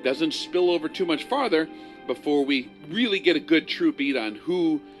doesn't spill over too much farther before we really get a good true beat on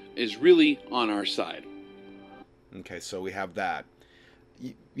who is really on our side. Okay, so we have that.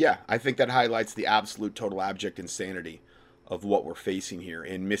 Yeah, I think that highlights the absolute total abject insanity of what we're facing here.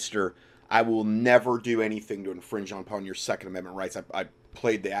 And Mr. I will never do anything to infringe upon your Second Amendment rights. I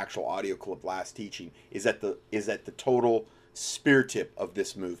played the actual audio clip last teaching. Is at the total spear tip of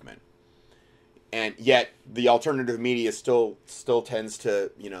this movement. And yet the alternative media still tends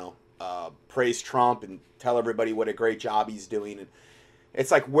to, you know, praise Trump and tell everybody what a great job he's doing. And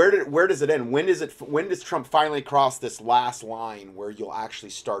it's like, where does it end? When does Trump finally cross this last line where you'll actually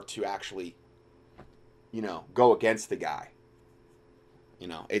start to you know, go against the guy? You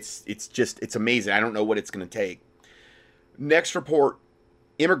know, it's amazing. I don't know what it's going to take. Next report,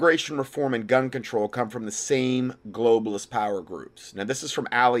 immigration reform and gun control come from the same globalist power groups. Now, this is from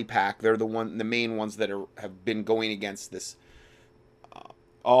AliPac. They're the main ones that have been going against this.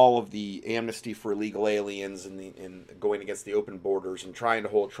 All of the amnesty for illegal aliens and going against the open borders and trying to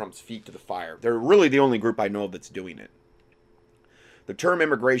hold Trump's feet to the fire. They're really the only group I know that's doing it. The term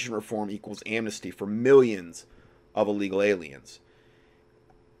immigration reform equals amnesty for millions of illegal aliens.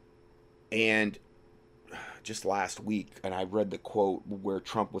 And just last week, and I read the quote where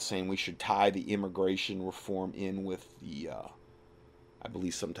Trump was saying we should tie the immigration reform in with the, I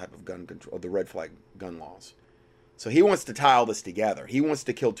believe, some type of gun control, the red flag gun laws. So he wants to tie all this together. He wants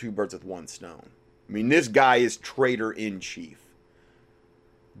to kill two birds with one stone. I mean, this guy is traitor-in-chief.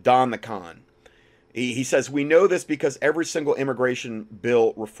 Don the Con. He says, we know this because every single immigration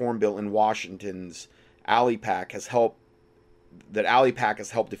reform bill in Washington's AliPac has helped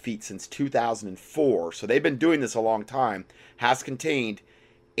defeat since 2004. So they've been doing this a long time. Has contained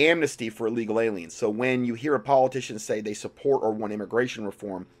amnesty for illegal aliens. So when you hear a politician say they support or want immigration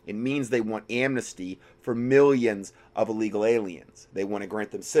reform, it means they want amnesty for millions of illegal aliens. They want to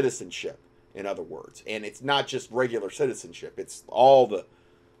grant them citizenship, in other words. And it's not just regular citizenship. It's all the,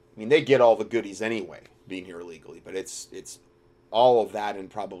 I mean, they get all the goodies anyway, being here illegally. But it's all of that and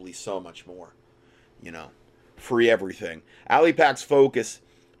probably so much more, you know. Free everything. AliPac's focus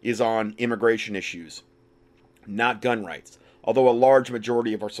is on immigration issues, not gun rights. Although a large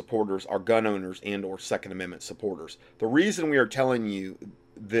majority of our supporters are gun owners and or Second Amendment supporters. The reason we are telling you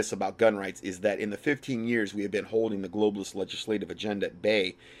this about gun rights is that in the 15 years we have been holding the globalist legislative agenda at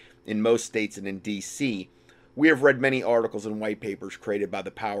bay in most states and in D.C., we have read many articles and white papers created by the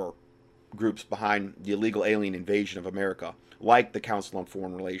power groups behind the illegal alien invasion of America, like the Council on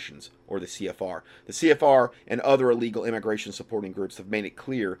Foreign Relations, or the CFR. The CFR and other illegal immigration supporting groups have made it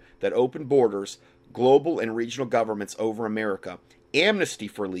clear that open borders, global and regional governments over America, amnesty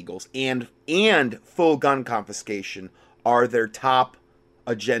for illegals, and full gun confiscation are their top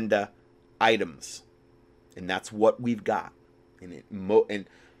agenda items. And that's what we've got. And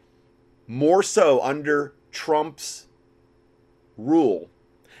more so under Trump's rule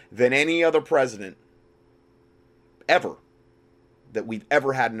than any other president ever that we've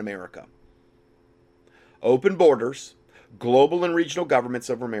ever had in America. Open borders, global and regional governments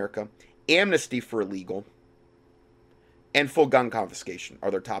of America, amnesty for illegal, and full gun confiscation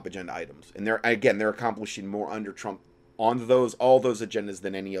are their top agenda items. And they're accomplishing more under Trump on all those agendas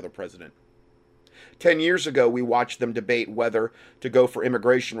than any other president. 10 years ago, we watched them debate whether to go for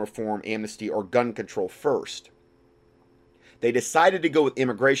immigration reform, amnesty, or gun control first. They decided to go with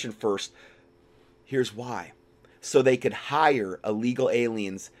immigration first. Here's why. So they could hire illegal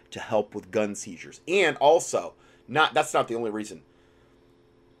aliens to help with gun seizures. And also, that's not the only reason.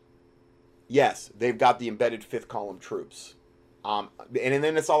 Yes, they've got the embedded fifth column troops. And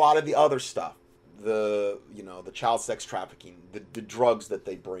then it's a lot of the other stuff. The child sex trafficking, the drugs that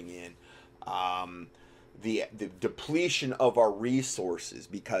they bring in, the depletion of our resources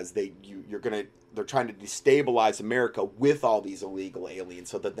because they're trying to destabilize America with all these illegal aliens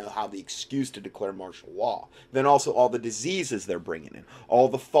so that they'll have the excuse to declare martial law. Then also all the diseases they're bringing in, all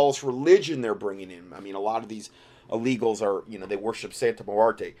the false religion they're bringing in. I mean, a lot of these illegals are, they worship Santa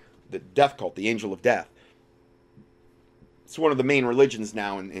Muerte, the death cult, the angel of death. It's one of the main religions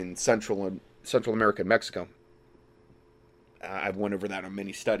now in Central America and Mexico. I've went over that on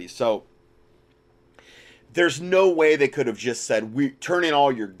many studies. So there's no way they could have just said, we turn in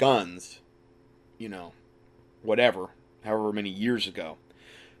all your guns, however many years ago.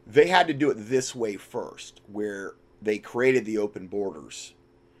 They had to do it this way first, where they created the open borders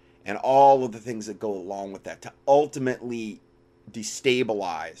and all of the things that go along with that to ultimately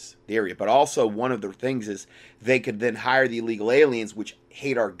destabilize the area. But also one of the things is they could then hire the illegal aliens, which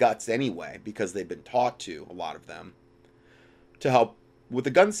hate our guts anyway, because they've been taught to, a lot of them, to help with the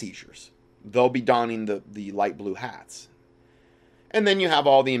gun seizures. They'll be donning the light blue hats. And then you have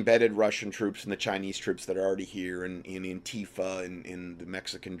all the embedded Russian troops and the Chinese troops that are already here, and in Antifa and in the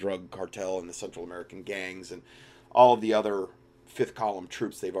Mexican drug cartel and the Central American gangs and all of the other fifth column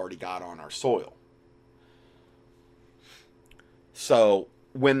troops they've already got on our soil. So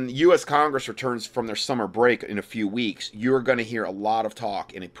when the U.S. Congress returns from their summer break in a few weeks, you're going to hear a lot of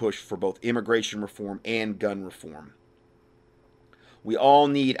talk and a push for both immigration reform and gun reform. We all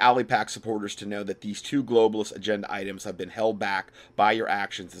need AliPac supporters to know that these two globalist agenda items have been held back by your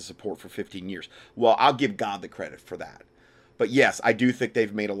actions and support for 15 years. Well, I'll give God the credit for that. But yes, I do think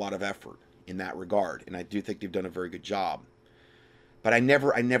they've made a lot of effort in that regard, and I do think they've done a very good job. But I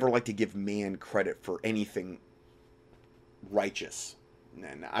never like to give man credit for anything righteous.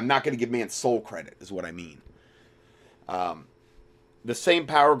 And I'm not going to give man soul credit, is what I mean. The same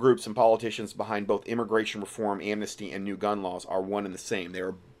power groups and politicians behind both immigration reform, amnesty, and new gun laws are one and the same.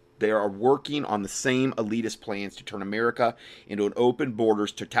 They are working on the same elitist plans to turn America into an open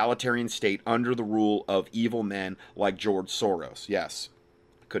borders totalitarian state under the rule of evil men like George Soros. Yes,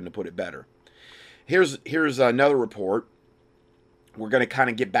 couldn't have put it better. Here's another report. We're going to kind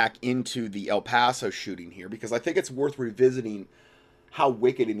of get back into the El Paso shooting here because I think it's worth revisiting how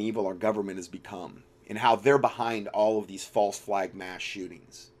wicked and evil our government has become and how they're behind all of these false flag mass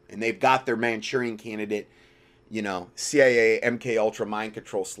shootings. And they've got their Manchurian candidate, CIA, MK Ultra mind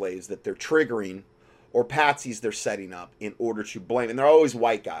control slaves that they're triggering, or patsies they're setting up in order to blame. And they're always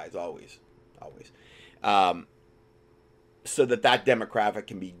white guys, always. So that demographic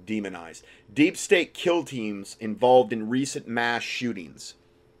can be demonized. Deep state kill teams involved in recent mass shootings.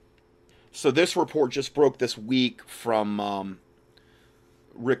 So this report just broke this week from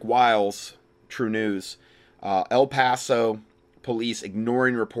Rick Wiles, True News. El Paso police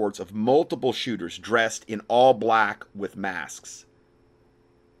ignoring reports of multiple shooters dressed in all black with masks.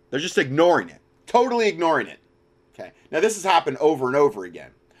 They're just ignoring it. Totally ignoring it. Okay. Now this has happened over and over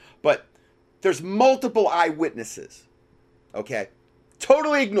again. But there's multiple eyewitnesses. Okay.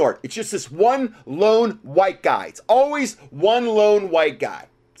 Totally ignored. It's just this one lone white guy. It's always one lone white guy.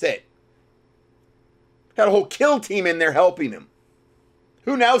 That's it. Got a whole kill team in there helping him.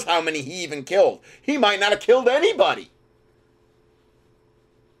 Who knows how many he even killed? He might not have killed anybody.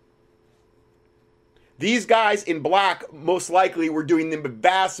 These guys in black most likely were doing the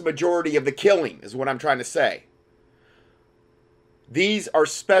vast majority of the killing, is what I'm trying to say. These are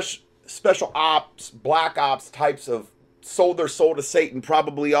special ops, black ops types of sold their soul to Satan,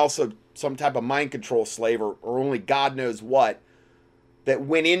 probably also some type of mind control slave or only God knows what, that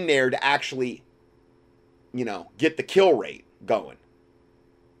went in there to actually, get the kill rate going.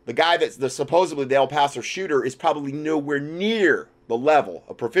 The guy that's supposedly the El Paso shooter is probably nowhere near the level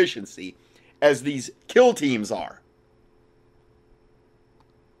of proficiency as these kill teams are.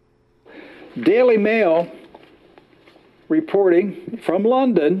 Daily Mail reporting from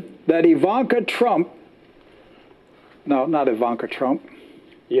London that Ivanka Trump, no, not Ivanka Trump.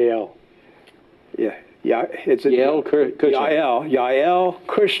 Yael. Yeah, it's Yael Kushner. Yael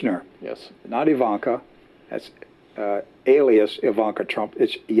Kushner. Yes. Not Ivanka. That's alias Ivanka Trump.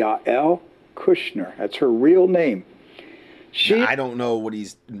 It's Yael Kushner. That's her real name. Now, I don't know what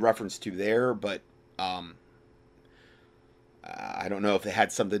he's in reference to there, but I don't know if it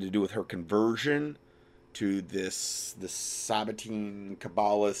had something to do with her conversion to this Sabbatean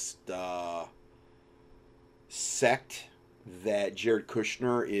Kabbalist sect that Jared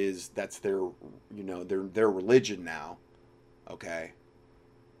Kushner is. That's their their religion now. Okay.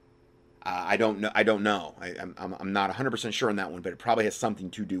 I don't know. I'm not 100% sure on that one, but it probably has something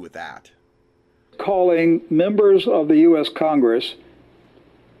to do with that. Calling members of the U.S. Congress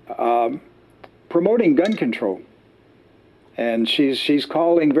promoting gun control. And she's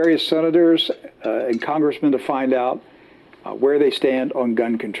calling various senators and congressmen to find out where they stand on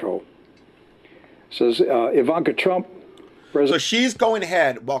gun control. Says Ivanka Trump. So she's going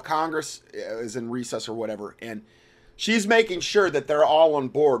ahead while Congress is in recess or whatever, and she's making sure that they're all on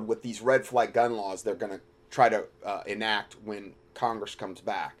board with these red flag gun laws they're going to try to enact when Congress comes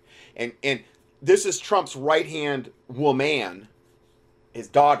back. And this is Trump's right-hand woman, his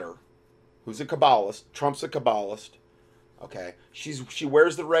daughter, who's a Kabbalist. Trump's a Kabbalist. Okay, she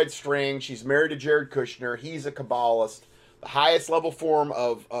wears the red string. She's married to Jared Kushner. He's a Kabbalist, the highest level form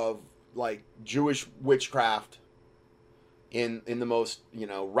of like Jewish witchcraft in the most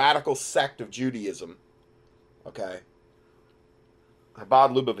radical sect of Judaism. Okay,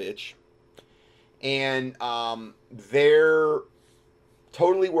 Chabad Lubavitch, and they're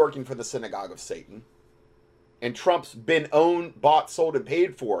totally working for the synagogue of Satan. And Trump's been owned, bought, sold, and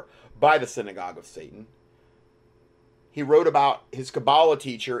paid for by the synagogue of Satan. He wrote about his Kabbalah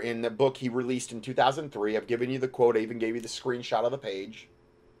teacher in the book he released in 2003. I've given you the quote. I even gave you the screenshot of the page.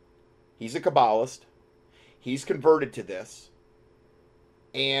 He's a Kabbalist. He's converted to this.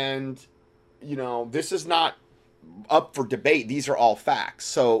 And, this is not up for debate. These are all facts.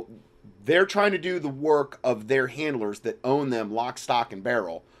 So they're trying to do the work of their handlers that own them lock, stock, and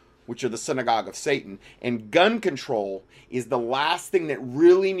barrel, which are the synagogue of Satan. And gun control is the last thing that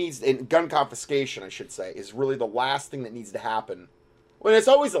really needs, and gun confiscation, I should say, is really the last thing that needs to happen. Well, it's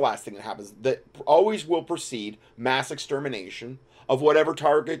always the last thing that happens. That always will precede mass extermination of whatever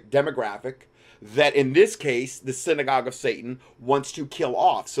target demographic that, in this case, the synagogue of Satan wants to kill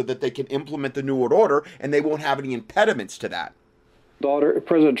off so that they can implement the New World Order and they won't have any impediments to that.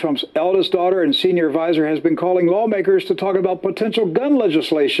 President Trump's eldest daughter and senior advisor has been calling lawmakers to talk about potential gun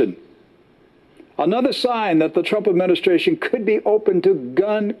legislation. Another sign that the Trump administration could be open to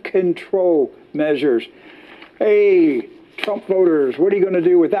gun control measures. Hey, Trump voters, what are you going to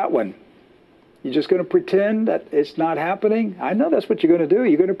do with that one? You just going to pretend that it's not happening? I know that's what you're going to do.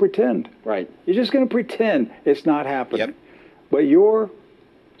 You're going to pretend. Right. You're just going to pretend it's not happening. Yep. But your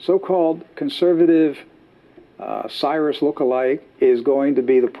so-called conservative Cyrus lookalike is going to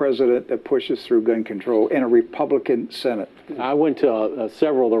be the president that pushes through gun control in a Republican Senate. I went to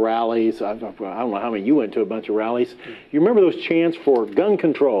several of the rallies. I don't know how many you went to, a bunch of rallies. You remember those chants for gun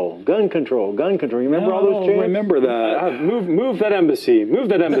control, gun control, gun control? You remember all those chants? I remember that. Move that embassy. Move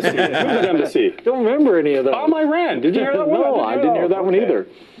that embassy. Move that embassy. Don't remember any of those. Tom Iran. Did you hear that one? No, I didn't hear that one either.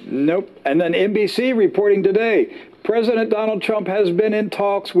 Nope. And then NBC reporting today, President Donald Trump has been in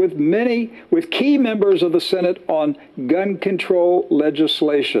talks with key members of the Senate on gun control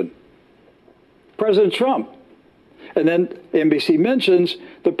legislation. President Trump. And then NBC mentions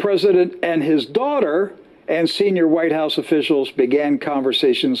the president and his daughter and senior White House officials began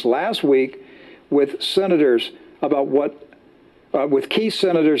conversations last week with senators about with key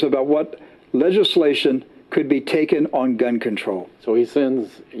senators about what legislation could be taken on gun control. So he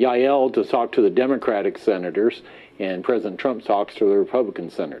sends Yael to talk to the Democratic senators, and President Trump talks to the Republican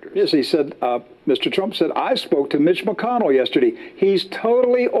senators. Yes, he said, Mr. Trump said, I spoke to Mitch McConnell yesterday. He's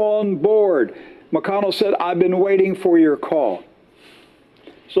totally on board. McConnell said, I've been waiting for your call.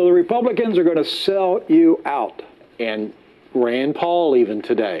 So the Republicans are going to sell you out. And Rand Paul even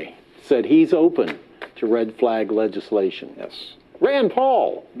today said he's open to red flag legislation. Yes. Rand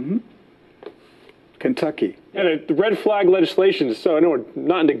Paul. Mm-hmm. Kentucky. And the red flag legislation, so I know we're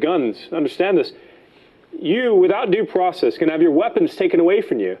not into guns, understand this. You, without due process, can have your weapons taken away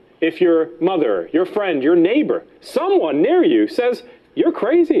from you if your mother, your friend, your neighbor, someone near you says, you're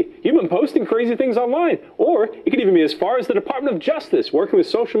crazy. You've been posting crazy things online. Or it could even be as far as the Department of Justice working with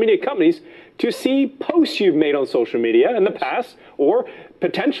social media companies to see posts you've made on social media in the past, or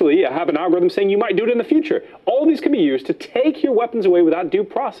potentially have an algorithm saying you might do it in the future. All these can be used to take your weapons away without due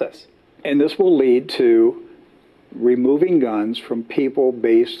process. And this will lead to removing guns from people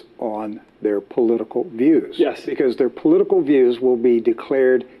based on their political views. Yes. Because their political views will be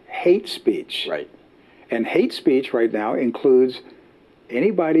declared hate speech. Right. And hate speech right now includes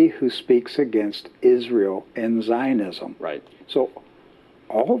anybody who speaks against Israel and Zionism. Right. So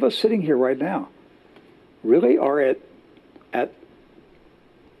all of us sitting here right now really are at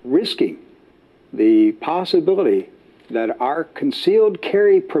risking the possibility that our concealed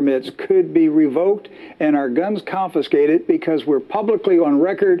carry permits could be revoked and our guns confiscated because we're publicly on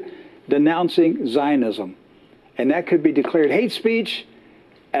record denouncing Zionism. And that could be declared hate speech,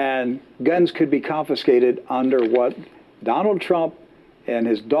 and guns could be confiscated under what Donald Trump and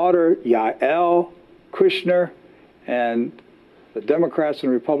his daughter, Yael Kushner, and the Democrats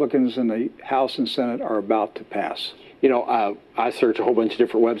and Republicans in the House and Senate are about to pass. You know, I search a whole bunch of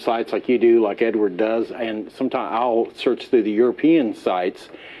different websites like you do, like Edward does, and sometimes I'll search through the European sites.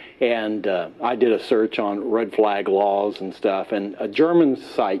 And I did a search on red flag laws and stuff, and a German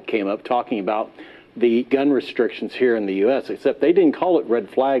site came up talking about the gun restrictions here in the U.S., except they didn't call it red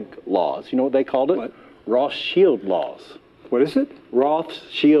flag laws. You know what they called it? What? Rothschild laws. What is it?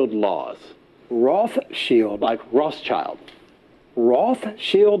 Rothschild laws. Rothschild. Like Rothschild.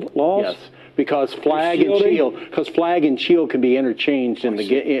 Rothschild laws? Yes, because flag and shield can be interchanged in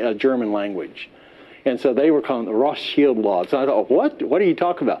the German language. And so they were calling the Rothschild laws. And I thought, what are you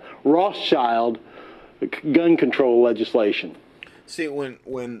talking about? Rothschild gun control legislation. See,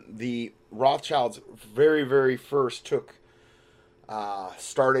 when the Rothschilds very, very first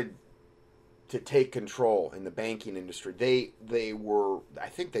started to take control in the banking industry, they were, I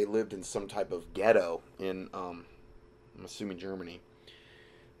think they lived in some type of ghetto in, I'm assuming Germany,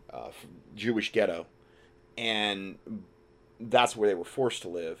 Jewish ghetto, and that's where they were forced to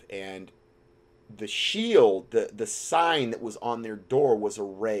live. And the shield, the sign that was on their door was a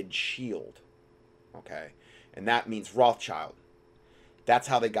red shield, okay, and that means Rothschild. That's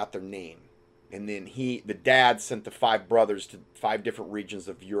how they got their name. And then the dad sent the 5 brothers to 5 different regions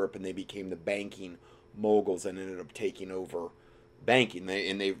of Europe, and they became the banking moguls and ended up taking over banking.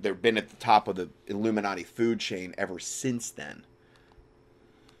 They've been at the top of the Illuminati food chain ever since then.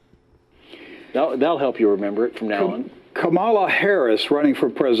 That'll help you remember it from now on. Kamala Harris, running for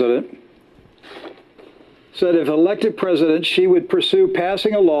president, said if elected president, she would pursue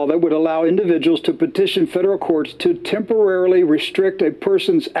passing a law that would allow individuals to petition federal courts to temporarily restrict a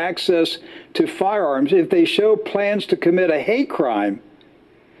person's access to firearms if they show plans to commit a hate crime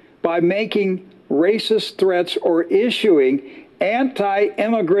by making racist threats or issuing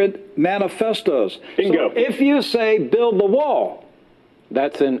anti-immigrant manifestos. Bingo. So if you say build the wall,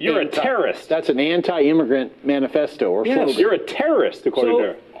 you're a terrorist. That's an anti-immigrant manifesto or Yes. slogan. You're a terrorist, according to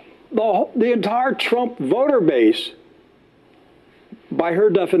her. the entire Trump voter base, by her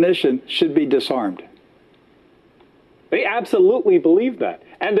definition, should be disarmed. They absolutely believe that.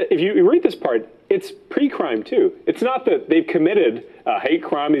 And if you read this part, it's pre-crime too. It's not that they've committed a hate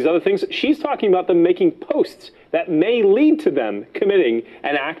crime, these other things. She's talking about them making posts that may lead to them committing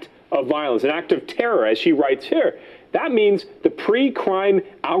an act of violence, an act of terror, as she writes here. That means the pre-crime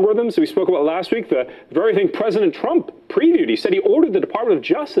algorithms that we spoke about last week, the very thing President Trump previewed. He said he ordered the Department of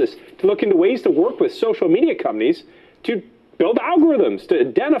Justice to look into ways to work with social media companies to build algorithms to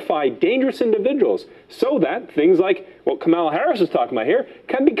identify dangerous individuals so that things like what Kamala Harris is talking about here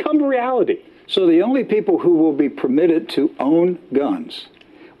can become reality. So the only people who will be permitted to own guns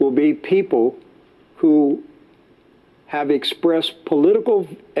will be people who have expressed political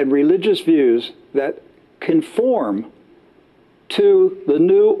and religious views that conform to the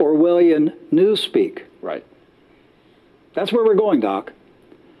new Orwellian newspeak. Right. That's where we're going, Doc.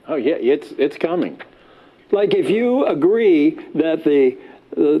 Oh yeah, it's coming. Like if you agree that the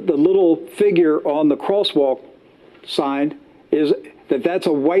little figure on the crosswalk sign is that's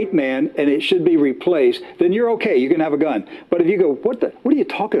a white man and it should be replaced, then you're okay. You can have a gun. But if you go, what are you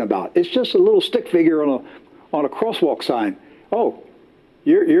talking about? It's just a little stick figure on a crosswalk sign. Oh,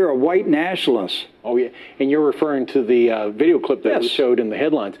 you're a white nationalist. Oh yeah, and you're referring to the video clip that we showed in the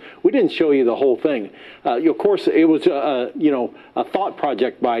headlines. We didn't show you the whole thing. Of course, it was a thought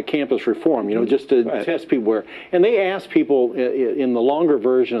project by Campus Reform. Just to test people and they asked people in the longer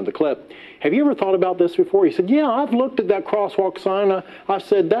version of the clip, have you ever thought about this before? He said, yeah, I've looked at that crosswalk sign. I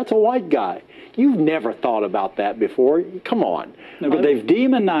said, that's a white guy. You've never thought about that before. Come on. No, but they've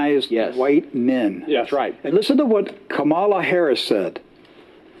demonized white men. Yes. That's right. And listen to what Kamala Harris said.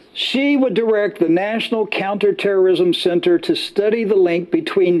 She would direct the National Counterterrorism Center to study the link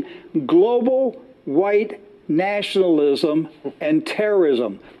between global white nationalism and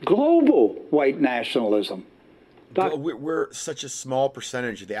terrorism. Global white nationalism. We're such a small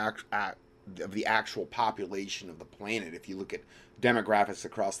percentage of the actual population of the planet if you look at demographics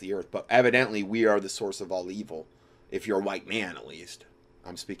across the earth. But evidently, we are the source of all evil. If you're a white man, at least.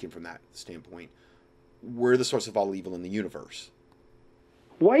 I'm speaking from that standpoint. We're the source of all evil in the universe.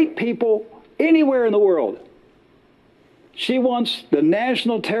 white people anywhere in the world. She wants the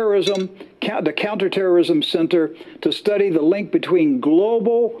National Terrorism, the Counterterrorism Center to study the link between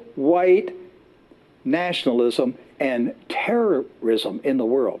global white nationalism and terrorism in the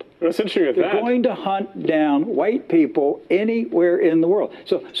world. That's interesting with They're that. going to hunt down white people anywhere in the world.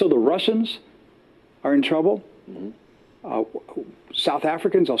 So the Russians are in trouble. South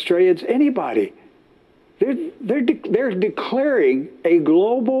Africans, Australians, anybody. They're declaring a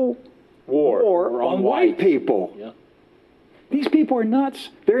global war on white people. Yeah. These people are nuts.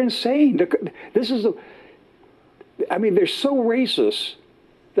 They're insane. I mean, they're so racist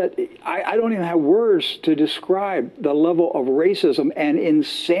that I don't even have words to describe the level of racism and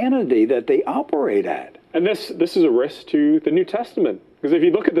insanity that they operate at. And this is a risk to the New Testament. Because if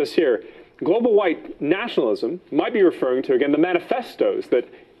you look at this here, global white nationalism might be referring to, again, the manifestos that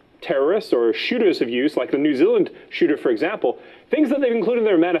terrorists or shooters have used, like the New Zealand shooter, for example. Things that they've included in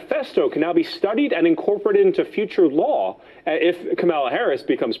their manifesto can now be studied and incorporated into future law if Kamala Harris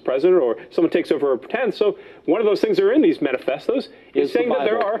becomes president or someone takes over or pretends. So one of those things that are in these manifestos is saying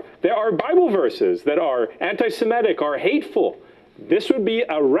that there are Bible verses that are anti-Semitic, are hateful. This would be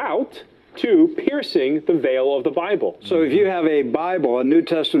a route to piercing the veil of the Bible. So if you have a Bible, a New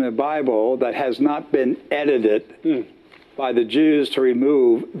Testament Bible that has not been edited by the Jews to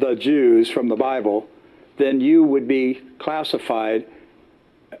remove the Jews from the Bible, then you would be classified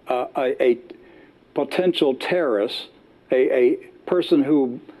a potential terrorist, a person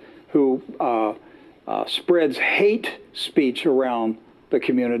who spreads hate speech around the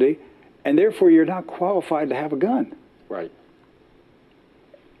community, and therefore you're not qualified to have a gun. Right.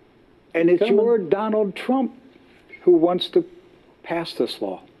 And it's your Donald Trump who wants to pass this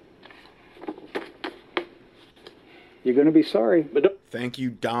law. You're going to be sorry. Thank you,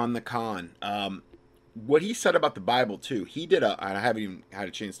 Don the Con. What he said about the Bible, too, he did I haven't even had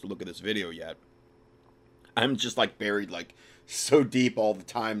a chance to look at this video yet. I'm just like buried like so deep all the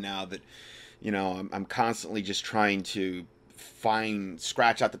time now that, you know, I'm constantly just trying to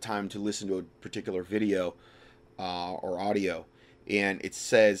scratch out the time to listen to a particular video or audio. And it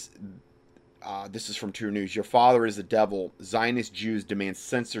says, this is from True News, "Your father is the devil. Zionist Jews demand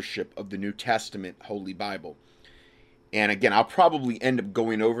censorship of the New Testament Holy Bible." And again, I'll probably end up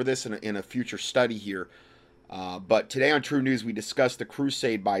going over this in a future study here. But today on True News, we discussed the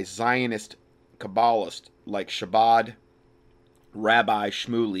crusade by Zionist Kabbalists like Chabad, Rabbi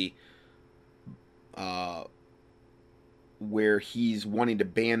Shmuley, where he's wanting to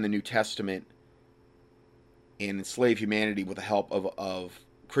ban the New Testament and enslave humanity with the help of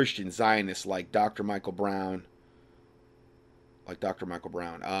Christian Zionists like Dr. Michael Brown.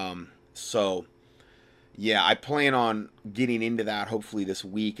 So, yeah, I plan on getting into that hopefully this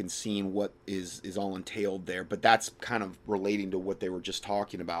week and seeing what is all entailed there. But that's kind of relating to what they were just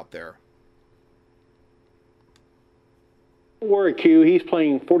talking about there. Don't worry, Q. He's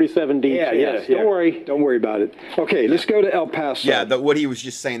playing 47D chess. Don't worry. Don't worry about it. Okay, let's go to El Paso. Yeah, what he was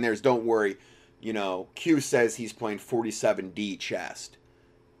just saying there is don't worry. You know, Q says he's playing 47D chess.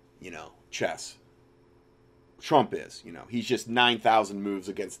 You know, chess. Trump is, you know, he's just 9,000 moves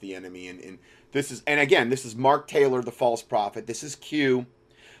against the enemy. And this is, and again, this is Mark Taylor, the false prophet. This is Q.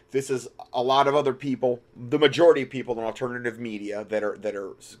 This is a lot of other people, the majority of people in alternative media that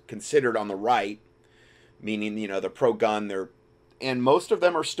are considered on the right, meaning, you know, they're pro-gun, and most of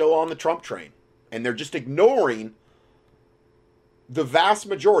them are still on the Trump train. And they're just ignoring the vast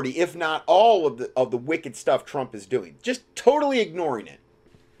majority, if not all of the wicked stuff Trump is doing. Just totally ignoring it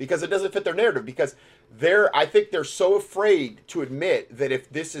because it doesn't fit their narrative. Because I think they're so afraid to admit that if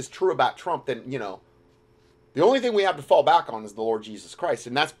this is true about Trump, then, you know, the only thing we have to fall back on is the Lord Jesus Christ.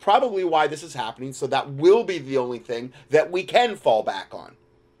 And that's probably why this is happening. So that will be the only thing that we can fall back on.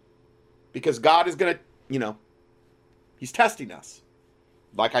 Because God is going to, you know, he's testing us.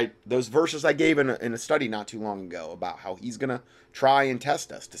 Like those verses I gave in a study not too long ago about how he's going to try and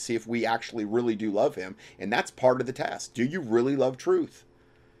test us to see if we actually really do love him. And that's part of the test. Do you really love truth?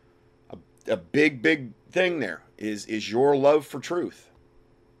 A big, big thing there is your love for truth.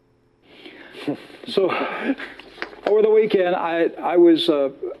 So over the weekend, I went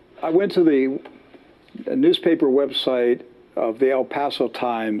to the newspaper website of the El Paso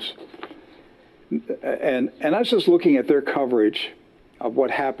Times, and I was just looking at their coverage of what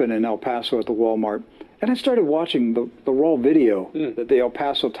happened in El Paso at the Walmart, and I started watching the raw video that the El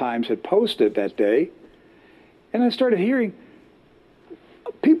Paso Times had posted that day, and I started hearing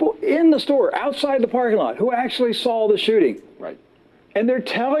people in the store, outside the parking lot, who actually saw the shooting. Right. And they're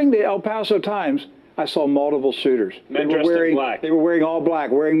telling the El Paso Times, I saw multiple shooters. Men dressed in black. They were wearing all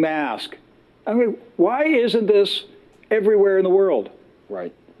black, wearing masks. I mean, why isn't this everywhere in the world?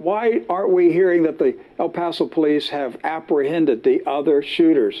 Right. Why aren't we hearing that the El Paso police have apprehended the other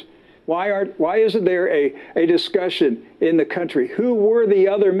shooters? Why isn't there a discussion in the country? Who were the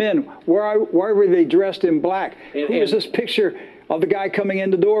other men? Why were they dressed in black? Who is this picture of the guy coming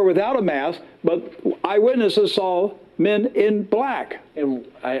in the door without a mask, but eyewitnesses saw men in black? And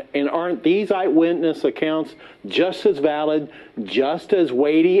aren't these eyewitness accounts just as valid, just as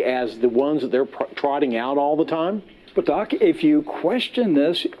weighty as the ones that they're trotting out all the time? But Doc, if you question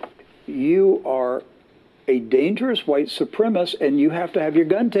this, you are a dangerous white supremacist, and you have to have your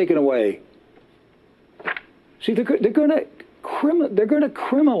gun taken away. See, they're going to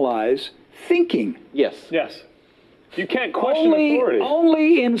criminalize thinking. Yes. Yes. You can't question authority.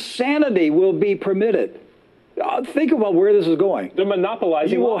 Only insanity will be permitted. Think about where this is going. They're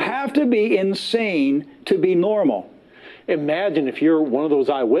monopolizing. You will have to be insane to be normal. Imagine if you're one of those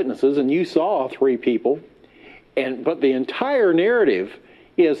eyewitnesses and you saw 3 people, but the entire narrative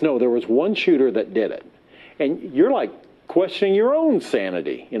is, no, there was one shooter that did it. And you're like questioning your own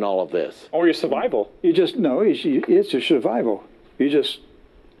sanity in all of this. Or your survival. It's your survival. You just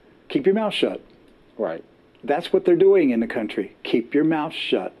keep your mouth shut. Right. That's what they're doing in the country. Keep your mouth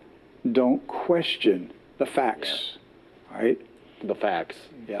shut. Don't question the facts. Yeah. All right? The facts.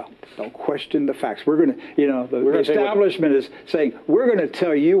 Yeah. Don't question the facts. We're going to, the establishment is saying, we're going to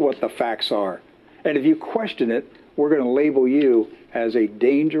tell you what the facts are. And if you question it, we're going to label you as a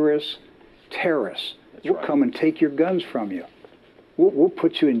dangerous terrorist. We'll come and take your guns from you. We'll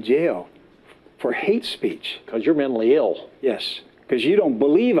put you in jail for hate speech. Because you're mentally ill. Yes, because you don't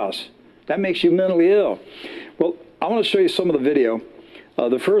believe us. That makes you mentally ill. Well, I want to show you some of the video.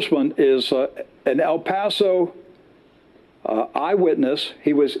 The first one is an El Paso eyewitness.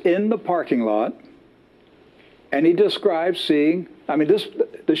 He was in the parking lot, and he describes seeing,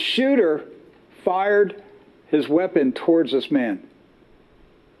 the shooter fired his weapon towards this man.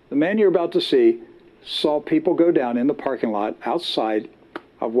 The man you're about to see saw people go down in the parking lot outside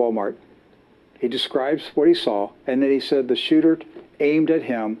of Walmart. He describes what he saw, and then he said the shooter aimed at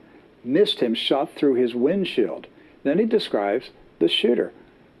him, missed him, shot through his windshield. Then he describes the shooter.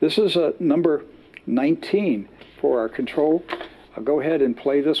 This is number 19 for our control. I'll go ahead and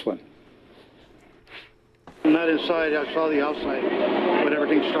play this one. I'm not inside. I saw the outside when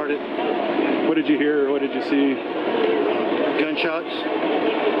everything started. What did you hear or what did you see? Gunshots.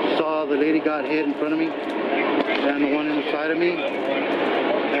 Saw the lady got hit in front of me and the one in the side of me.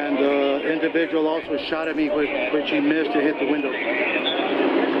 And the individual also shot at me, which he missed to hit the window.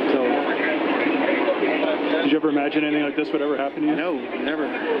 So. Did you ever imagine anything like this would ever happen to you? No, never.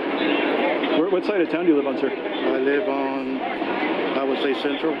 What side of town do you live on, sir? I live on, I would say,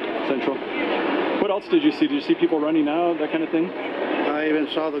 Central. Central. What else did you see? Did you see people running out, that kind of thing? I even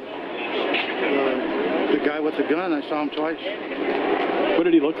saw the guy with the gun. I saw him twice. What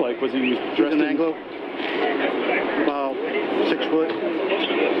did he look like? Was he dressed in Anglo? About 6 foot.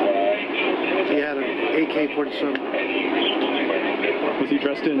 He had an AK-47. Was he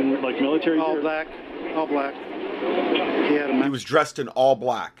dressed in like military gear? All black. All black. He was dressed in all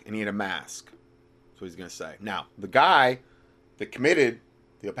black and he had a mask. That's what he's going to say. Now, the guy that committed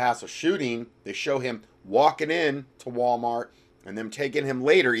the El Paso shooting, they show him walking in to Walmart and them taking him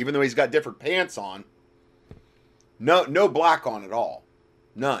later, even though he's got different pants on. No black on at all.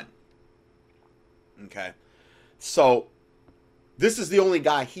 None. Okay. So, this is the only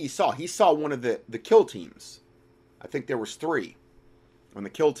guy he saw. He saw one of the kill teams. I think there was 3 on the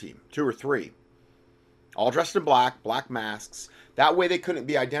kill team. 2 or 3. All dressed in black, black masks. That way they couldn't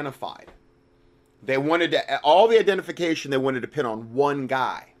be identified. They wanted to, all the identification they wanted to pin on one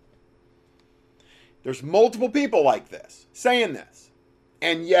guy. There's multiple people like this, saying this.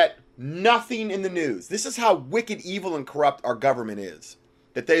 And yet, nothing in the news. This is how wicked, evil, and corrupt our government is.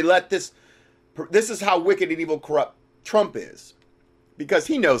 That they let this is how wicked and evil, corrupt Trump is. Because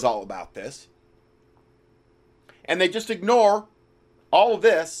he knows all about this. And they just ignore all of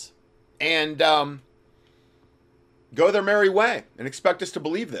this and go their merry way and expect us to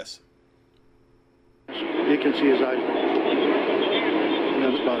believe this. You can see his eyes.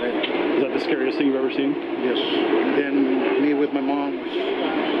 That's about it. Is that the scariest thing you've ever seen? Yes. Then me with my mom,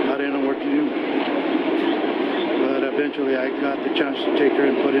 I didn't know what to do. But eventually I got the chance to take her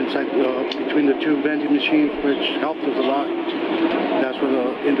and put inside between the 2 vending machines, which helped us a lot. That's where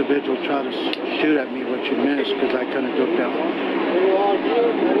the individual tried to shoot at me, which he missed because I kind of ducked down.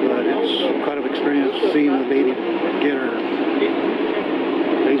 But it's quite an experience seeing the lady get her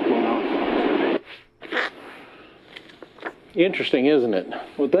face blown off. Interesting, isn't it?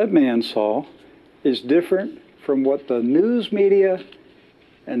 What that man saw is different from what the news media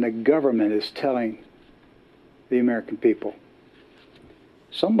and the government is telling the American people.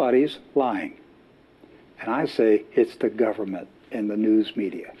 somebody's lying. And I say it's the government and the news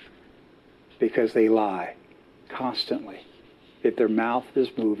media, because they lie constantly. If their mouth is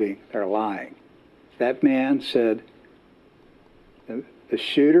moving, they're lying. That man said the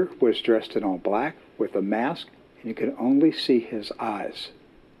shooter was dressed in all black with a mask, and you could only see his eyes.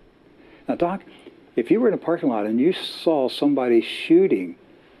 Now, Doc, if you were in a parking lot and you saw somebody shooting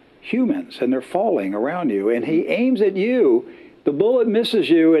humans and they're falling around you, and he aims at you, the bullet misses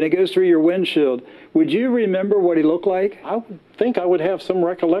you and it goes through your windshield, would you remember what he looked like? I would think I would have some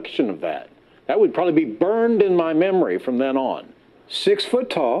recollection of that. That would probably be burned in my memory from then on. 6 foot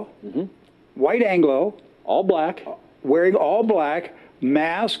tall, white Anglo, all black, wearing all black,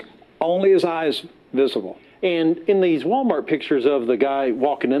 mask, only his eyes visible. And in these Walmart pictures of the guy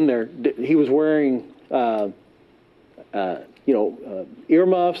walking in there, he was wearing,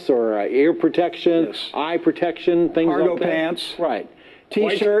 earmuffs or ear protection, eye protection, things cargo like that. Pants. Right.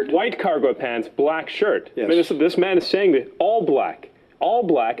 T-shirt. White cargo pants, black shirt. Yes. I mean, this man is saying that all black,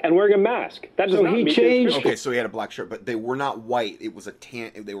 and wearing a mask. That does not he meet changed. Okay, so he had a black shirt, but they were not white. It was a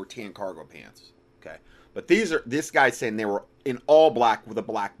tan. They were tan cargo pants. Okay, but this guy's saying they were in all black with a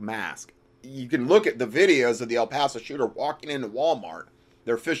black mask. You can look at the videos of the El Paso shooter walking into Walmart,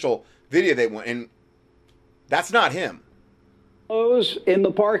 their official video they went, and that's not him. Clothes in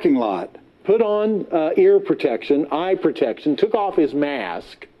the parking lot. Put on ear protection, eye protection, took off his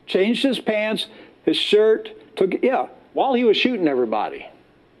mask, changed his pants, his shirt, while he was shooting everybody.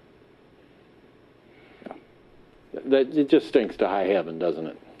 That it just stinks to high heaven, doesn't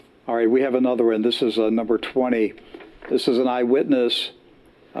it? All right, we have another one. This is number 20. This is an eyewitness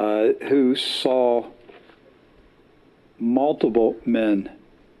who saw multiple men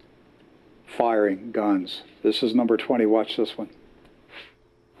firing guns. This is number 20. Watch this one.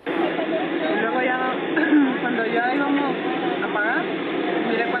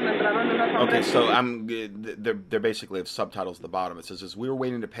 Okay, so they're basically have subtitles at the bottom. It says, as we were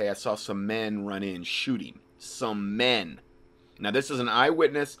waiting to pay, I saw some men run in shooting. Some men. Now, this is an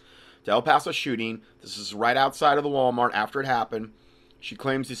eyewitness to El Paso shooting. This is right outside of the Walmart after it happened. She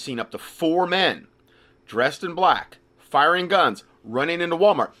claims he's seen up to 4 men dressed in black, firing guns, running into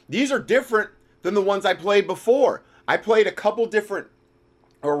Walmart. These are different than the ones I played before. I played a couple different,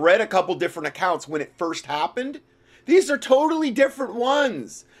 or read a couple different accounts when it first happened. These are totally different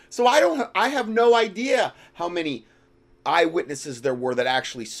ones. So I have no idea how many eyewitnesses there were that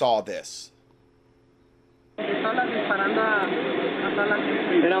actually saw this.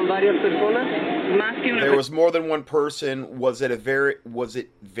 There was more than one person. Was it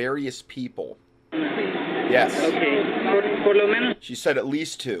various people? Yes. Okay. She said at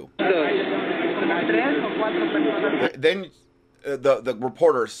least 2. Then the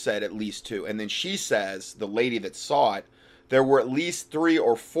reporter said at least 2, and then she says, the lady that saw it, there were at least 3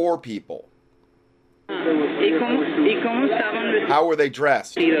 or 4 people. How were they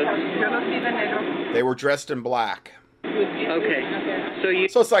dressed? They were dressed in black. Okay.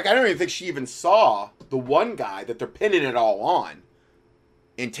 So it's like, I don't even think she even saw the one guy that they're pinning it all on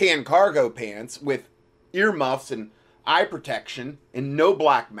in tan cargo pants with earmuffs and eye protection and no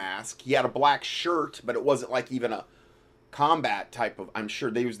black mask. He had a black shirt, but it wasn't like even a combat type of, I'm sure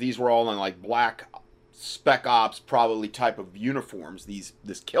these were all in like black spec ops probably type of uniforms,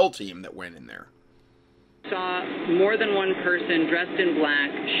 this kill team that went in there. Saw more than one person dressed in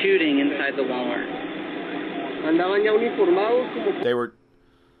black shooting inside the Walmart. They were,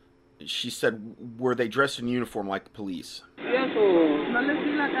 she said, were they dressed in uniform like the police?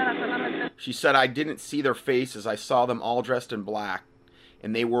 She said, I didn't see their faces. I saw them all dressed in black,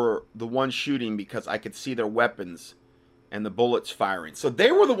 and they were the ones shooting because I could see their weapons and the bullets firing. So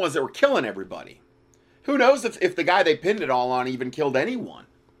they were the ones that were killing everybody. Who knows if the guy they pinned it all on even killed anyone?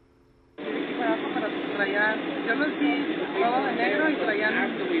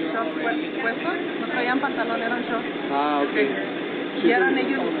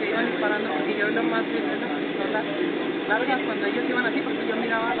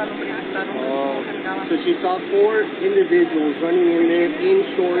 So she saw 4 individuals running in there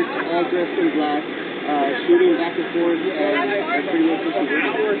in shorts, all dressed in black, shooting back and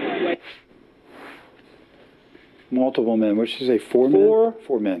forth. Multiple men. What did she say? 4 men?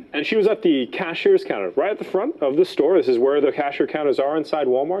 4 men. And she was at the cashier's counter, right at the front of the store. This is where the cashier counters are inside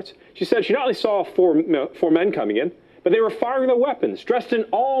Walmart's. She said she not only saw 4 men coming in, but they were firing their weapons, dressed in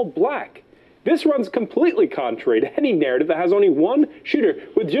all black. This runs completely contrary to any narrative that has only one shooter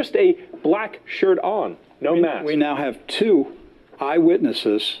with just a black shirt on, no mask. We now have 2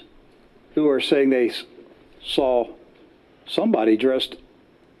 eyewitnesses who are saying they saw somebody dressed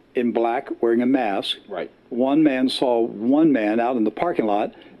in black wearing a mask. Right. One man saw one man out in the parking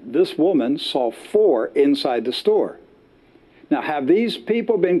lot. This woman saw 4 inside the store. Now, have these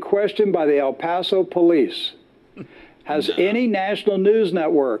people been questioned by the El Paso police? Has any national news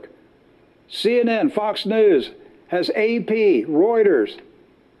network, CNN, Fox News, has AP, Reuters,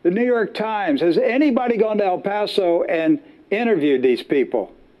 the New York Times, has anybody gone to El Paso and interviewed these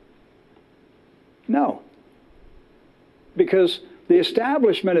people? No. Because the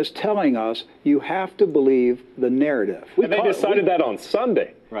establishment is telling us you have to believe the narrative. And they decided that on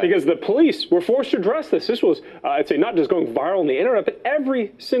Sunday. Right. Because the police were forced to address this. This was, I'd say, not just going viral on the internet, but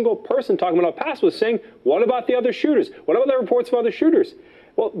every single person talking about El Paso was saying, what about the other shooters? What about the reports of other shooters?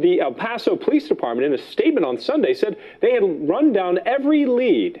 Well, the El Paso Police Department, in a statement on Sunday, said they had run down every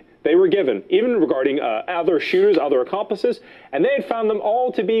lead they were given, even regarding other shooters, other accomplices, and they had found them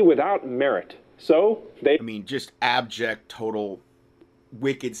all to be without merit. So they... I mean, just abject, total,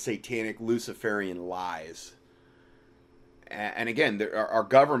 wicked, satanic, Luciferian lies. And again, our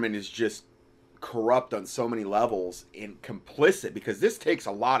government is just corrupt on so many levels and complicit, because this takes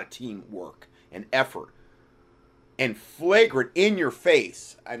a lot of teamwork and effort and flagrant, in your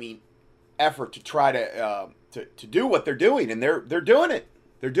face, I mean, effort to try to do what they're doing, and they're doing it.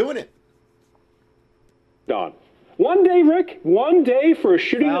 They're doing it. Don. One day, Rick, one day for a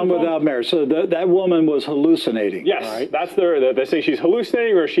shooting. Found without merit. So that woman was hallucinating. Yes, right? That's they say she's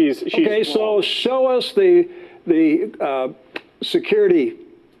hallucinating, or she's okay, so show us the security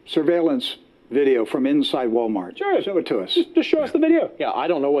surveillance video from inside Walmart. Sure. Show it to us. Just show us the video. Yeah, I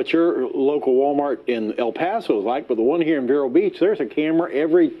don't know what your local Walmart in El Paso is like, but the one here in Vero Beach, there's a camera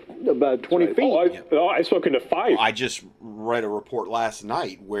every about 20 feet. I've spoken to 5. I just read a report last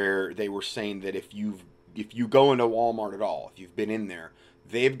night where they were saying that if you go into Walmart at all, if you've been in there,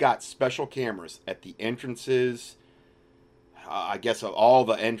 they've got special cameras at the entrances, I guess of all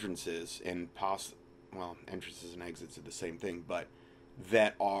the entrances, and entrances and exits are the same thing, but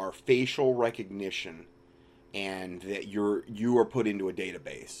that are facial recognition, and that you are put into a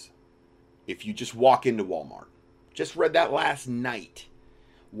database if you just walk into Walmart. Just read that last night.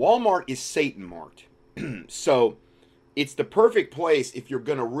 Walmart is Satan marked. So it's the perfect place if you're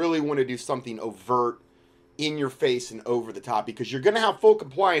going to really want to do something overt, in your face and over the top, because you're going to have full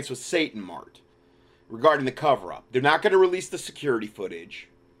compliance with Satan marked regarding the cover-up. They're not going to release the security footage,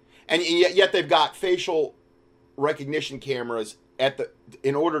 and yet they've got facial recognition cameras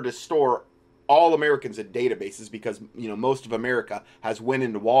in order to store all Americans in databases, because most of America has went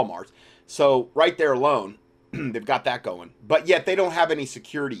into Walmart. So right there alone, they've got that going. But yet they don't have any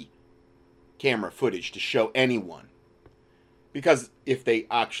security camera footage to show anyone. Because if they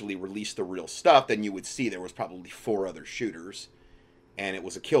actually released the real stuff, then you would see there was probably 4 other shooters, and it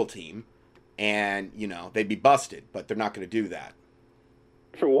was a kill team, and they'd be busted. But they're not going to do that.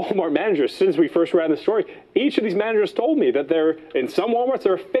 For Walmart managers, since we first ran the story, each of these managers told me that in some Walmarts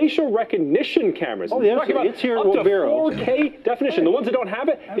there are facial recognition cameras. Oh, yeah, it's here up to 4K definition. The ones that don't have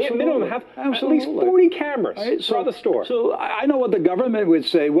it, they at minimum have at least 40 cameras throughout the store. So I know what the government would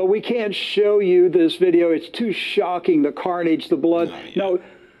say. Well, we can't show you this video. It's too shocking, the carnage, the blood. No,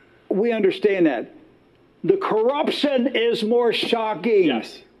 we understand that. The corruption is more shocking.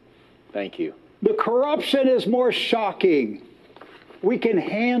 Yes. Thank you. The corruption is more shocking. We can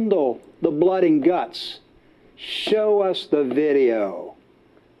handle the blood and guts. Show us the video.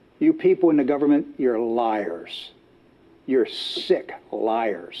 You people in the government, you're liars. You're sick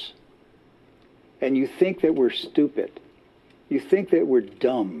liars. And you think that we're stupid. You think that we're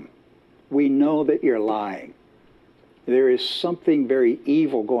dumb. We know that you're lying. There is something very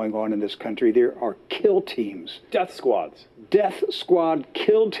evil going on in this country. There are kill teams. Death squads. Death squad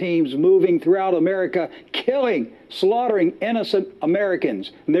kill teams moving throughout America, killing, slaughtering innocent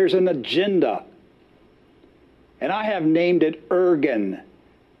Americans. And there's an agenda. And I have named it Ergen.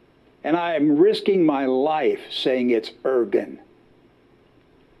 And I am risking my life saying it's Ergen.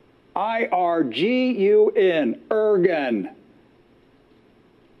 I-R-G-U-N, Ergen.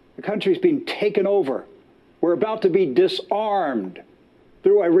 The country's being taken over. We're about to be disarmed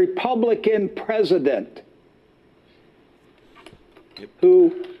through a Republican president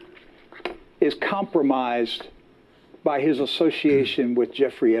who is compromised by his association with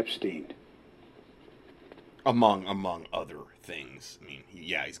Jeffrey Epstein. Among other things. I mean,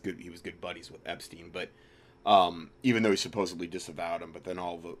 he's good. He was good buddies with Epstein, but even though he supposedly disavowed him, but then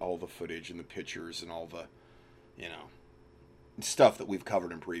all the footage and the pictures and all the, stuff that we've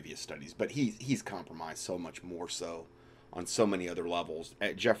covered in previous studies. But he's compromised so much more so on so many other levels.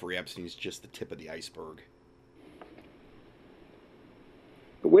 Jeffrey Epstein's just the tip of the iceberg.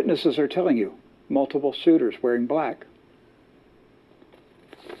 The witnesses are telling you multiple shooters wearing black.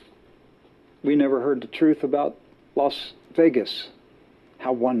 we never heard the truth about Las Vegas.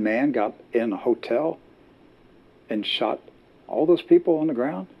 How one man got in a hotel and shot all those people on the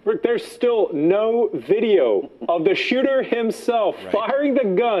ground? Rick, there's still no video of the shooter himself firing the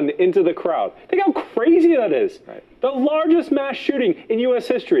gun into the crowd. Think how crazy that is. Right. The largest mass shooting in U.S.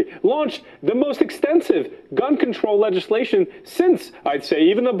 history launched the most extensive gun control legislation since, I'd say,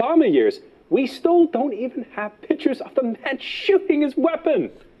 even the Obama years. We still don't even have pictures of the man shooting his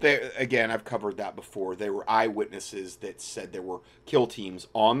weapon. Again, I've covered that before. There were eyewitnesses that said there were kill teams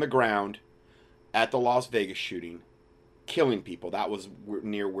on the ground at the Las Vegas shooting, killing people. That was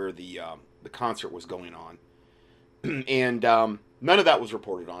near where the concert was going on. And none of that was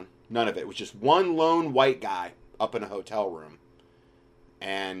reported on. None of it. It was just one lone white guy up in a hotel room.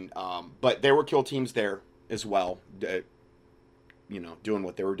 And but there were kill teams there as well, doing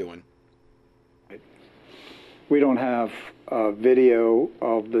what they were doing. We don't have a video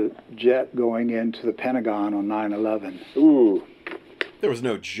of the jet going into the Pentagon on 9/11. Ooh. There was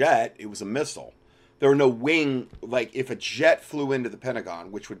no jet. It was a missile. There were no wing. Like, if a jet flew into the Pentagon,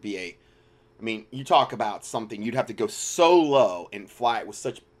 which would be you talk about something, you'd have to go so low and fly it with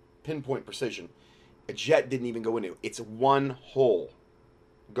such pinpoint precision. A jet didn't even go into it. It's one hole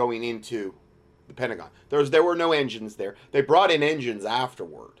going into the Pentagon. There were no engines there. They brought in engines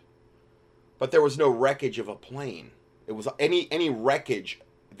afterward. But there was no wreckage of a plane. It was any wreckage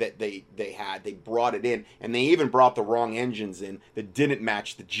that they had, they brought it in. And they even brought the wrong engines in that didn't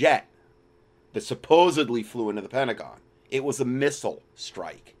match the jet that supposedly flew into the Pentagon. It was a missile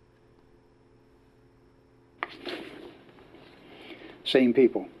strike. Same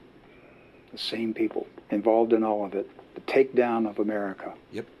people. The same people involved in all of it. The takedown of America.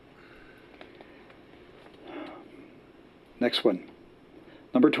 Yep. Next one.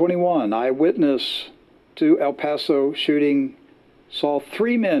 Number 21, eyewitness to El Paso shooting saw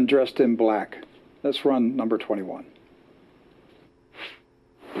 3 men dressed in black. Let's run number 21.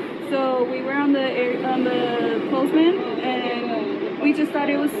 So we were on the clothesman, and we just thought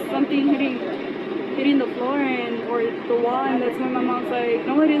it was something hitting the floor or the wall, and that's when my mom's like,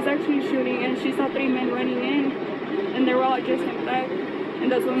 no, it is actually shooting, and she saw 3 men running in, and they were all dressed in black, and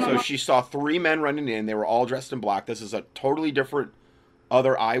that's when So she saw 3 men running in. They were all dressed in black. This is a totally different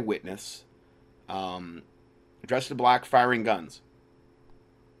other eyewitness, dressed in black, firing guns.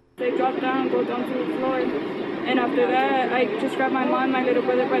 They dropped down, go down to the floor, and after that, I just grabbed my mom and my little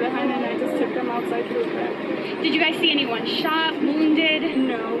brother by the hand, and I just took them outside to the back. Did you guys see anyone shot, wounded?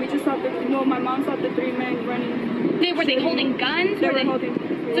 No, we just saw my mom saw the 3 men running. Were they holding guns? They were holding.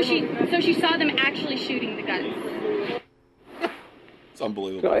 So she saw them actually shooting the guns. It's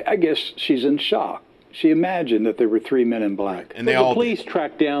unbelievable. So I guess she's in shock. She imagined that there were 3 men in black. And the police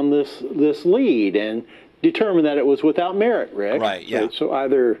tracked down this lead and determined that it was without merit, Rick. Right, yeah. So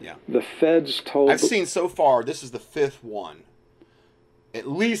either the feds told... I've seen so far, this is the 5th one. At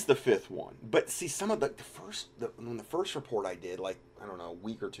least the 5th one. But see, some of when the first report I did, like, I don't know, a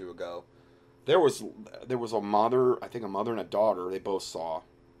week or 2 ago, there was a mother, I think a mother and a daughter, they both saw,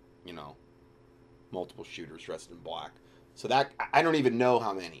 multiple shooters dressed in black. So that, I don't even know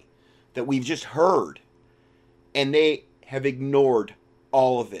how many that we've just heard, and they have ignored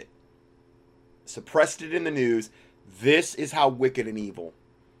all of it, suppressed it in the news. This is how wicked and evil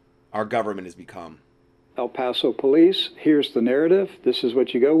our government has become. El Paso police, here's the narrative, this is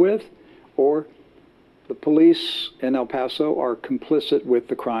what you go with, or the police in El Paso are complicit with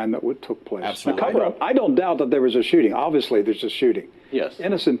the crime that took place. Absolutely. I don't doubt that there was a shooting. Obviously, there's a shooting. Yes.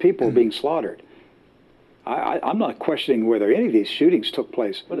 Innocent people being slaughtered. I'm not questioning whether any of these shootings took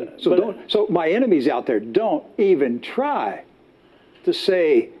place. So my enemies out there, don't even try to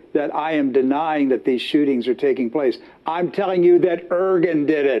say that I am denying that these shootings are taking place. I'm telling you that Ergen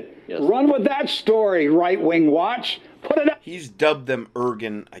did it. Yes. Run with that story, Right Wing Watch. Put it up. He's dubbed them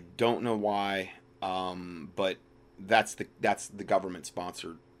Ergen. I don't know why, but that's the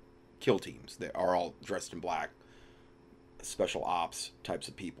government-sponsored kill teams that are all dressed in black, special ops types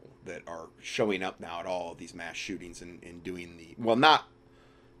of people that are showing up now at all of these mass shootings and doing not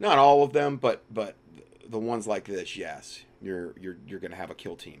all of them, but the ones like this, yes, you're going to have a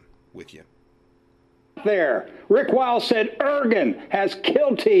kill team with you. There, Rick Wiles said Ergen has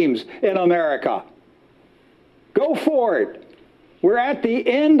kill teams in America. Go for it. We're at the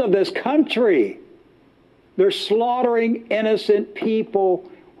end of this country. They're slaughtering innocent people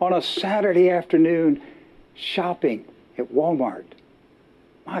on a Saturday afternoon shopping at Walmart.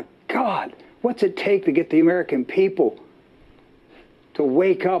 My God, what's it take to get the American people to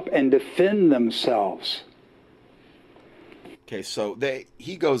wake up and defend themselves? Okay, so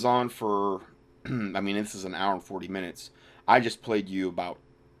he goes on for, this is an hour and 40 minutes. I just played you about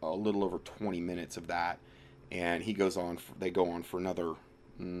a little over 20 minutes of that, and they go on for another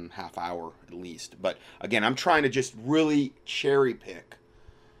half hour at least. But again, I'm trying to just really cherry pick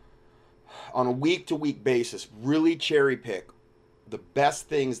on a week-to-week basis, really cherry pick the best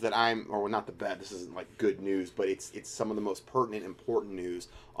things that or not the best, this isn't like good news, but it's some of the most pertinent, important news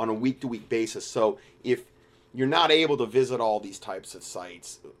on a week-to-week basis. So if you're not able to visit all these types of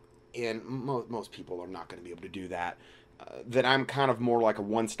sites, and most people are not going to be able to do that, that I'm kind of more like a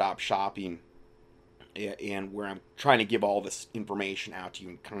one-stop shopping, and where I'm trying to give all this information out to you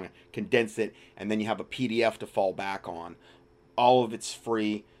and kind of condense it, and then you have a PDF to fall back on. All of it's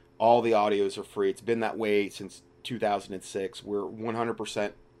free. All the audios are free. It's been that way since 2006. We're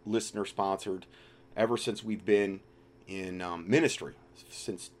 100% listener sponsored ever since we've been in ministry,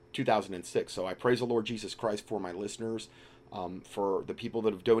 since 2006. So I praise the Lord Jesus Christ for my listeners, for the people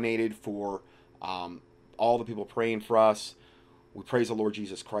that have donated, for all the people praying for us. We praise the Lord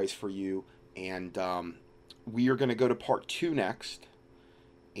Jesus Christ for you. And we are going to go to part 2 next.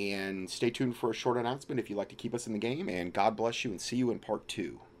 And stay tuned for a short announcement if you'd like to keep us in the game. And God bless you, and see you in part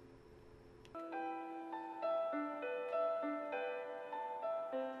 2.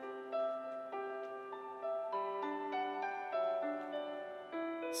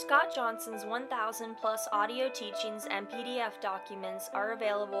 Scott Johnson's 1,000 plus audio teachings and PDF documents are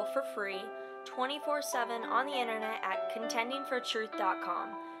available for free 24/7 on the internet at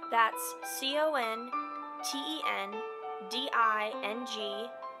contendingfortruth.com. That's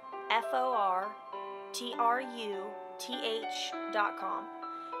CONTENDINGFORTRUTH.com.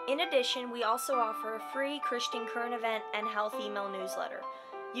 In addition, we also offer a free Christian current event and health email newsletter.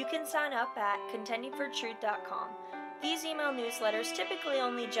 You can sign up at contendingfortruth.com. These email newsletters typically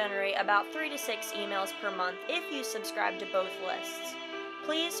only generate about 3 to 6 emails per month if you subscribe to both lists.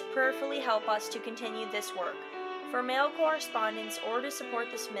 Please prayerfully help us to continue this work. For mail correspondence or to support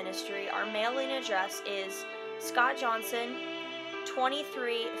this ministry, our mailing address is Scott Johnson,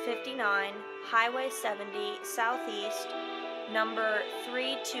 2359 Highway 70 Southeast, number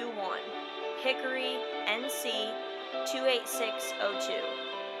 321, Hickory, NC 28602.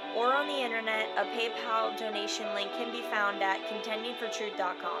 Or on the internet, a PayPal donation link can be found at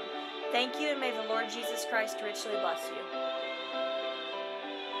contendingfortruth.com. Thank you, and may the Lord Jesus Christ richly bless you.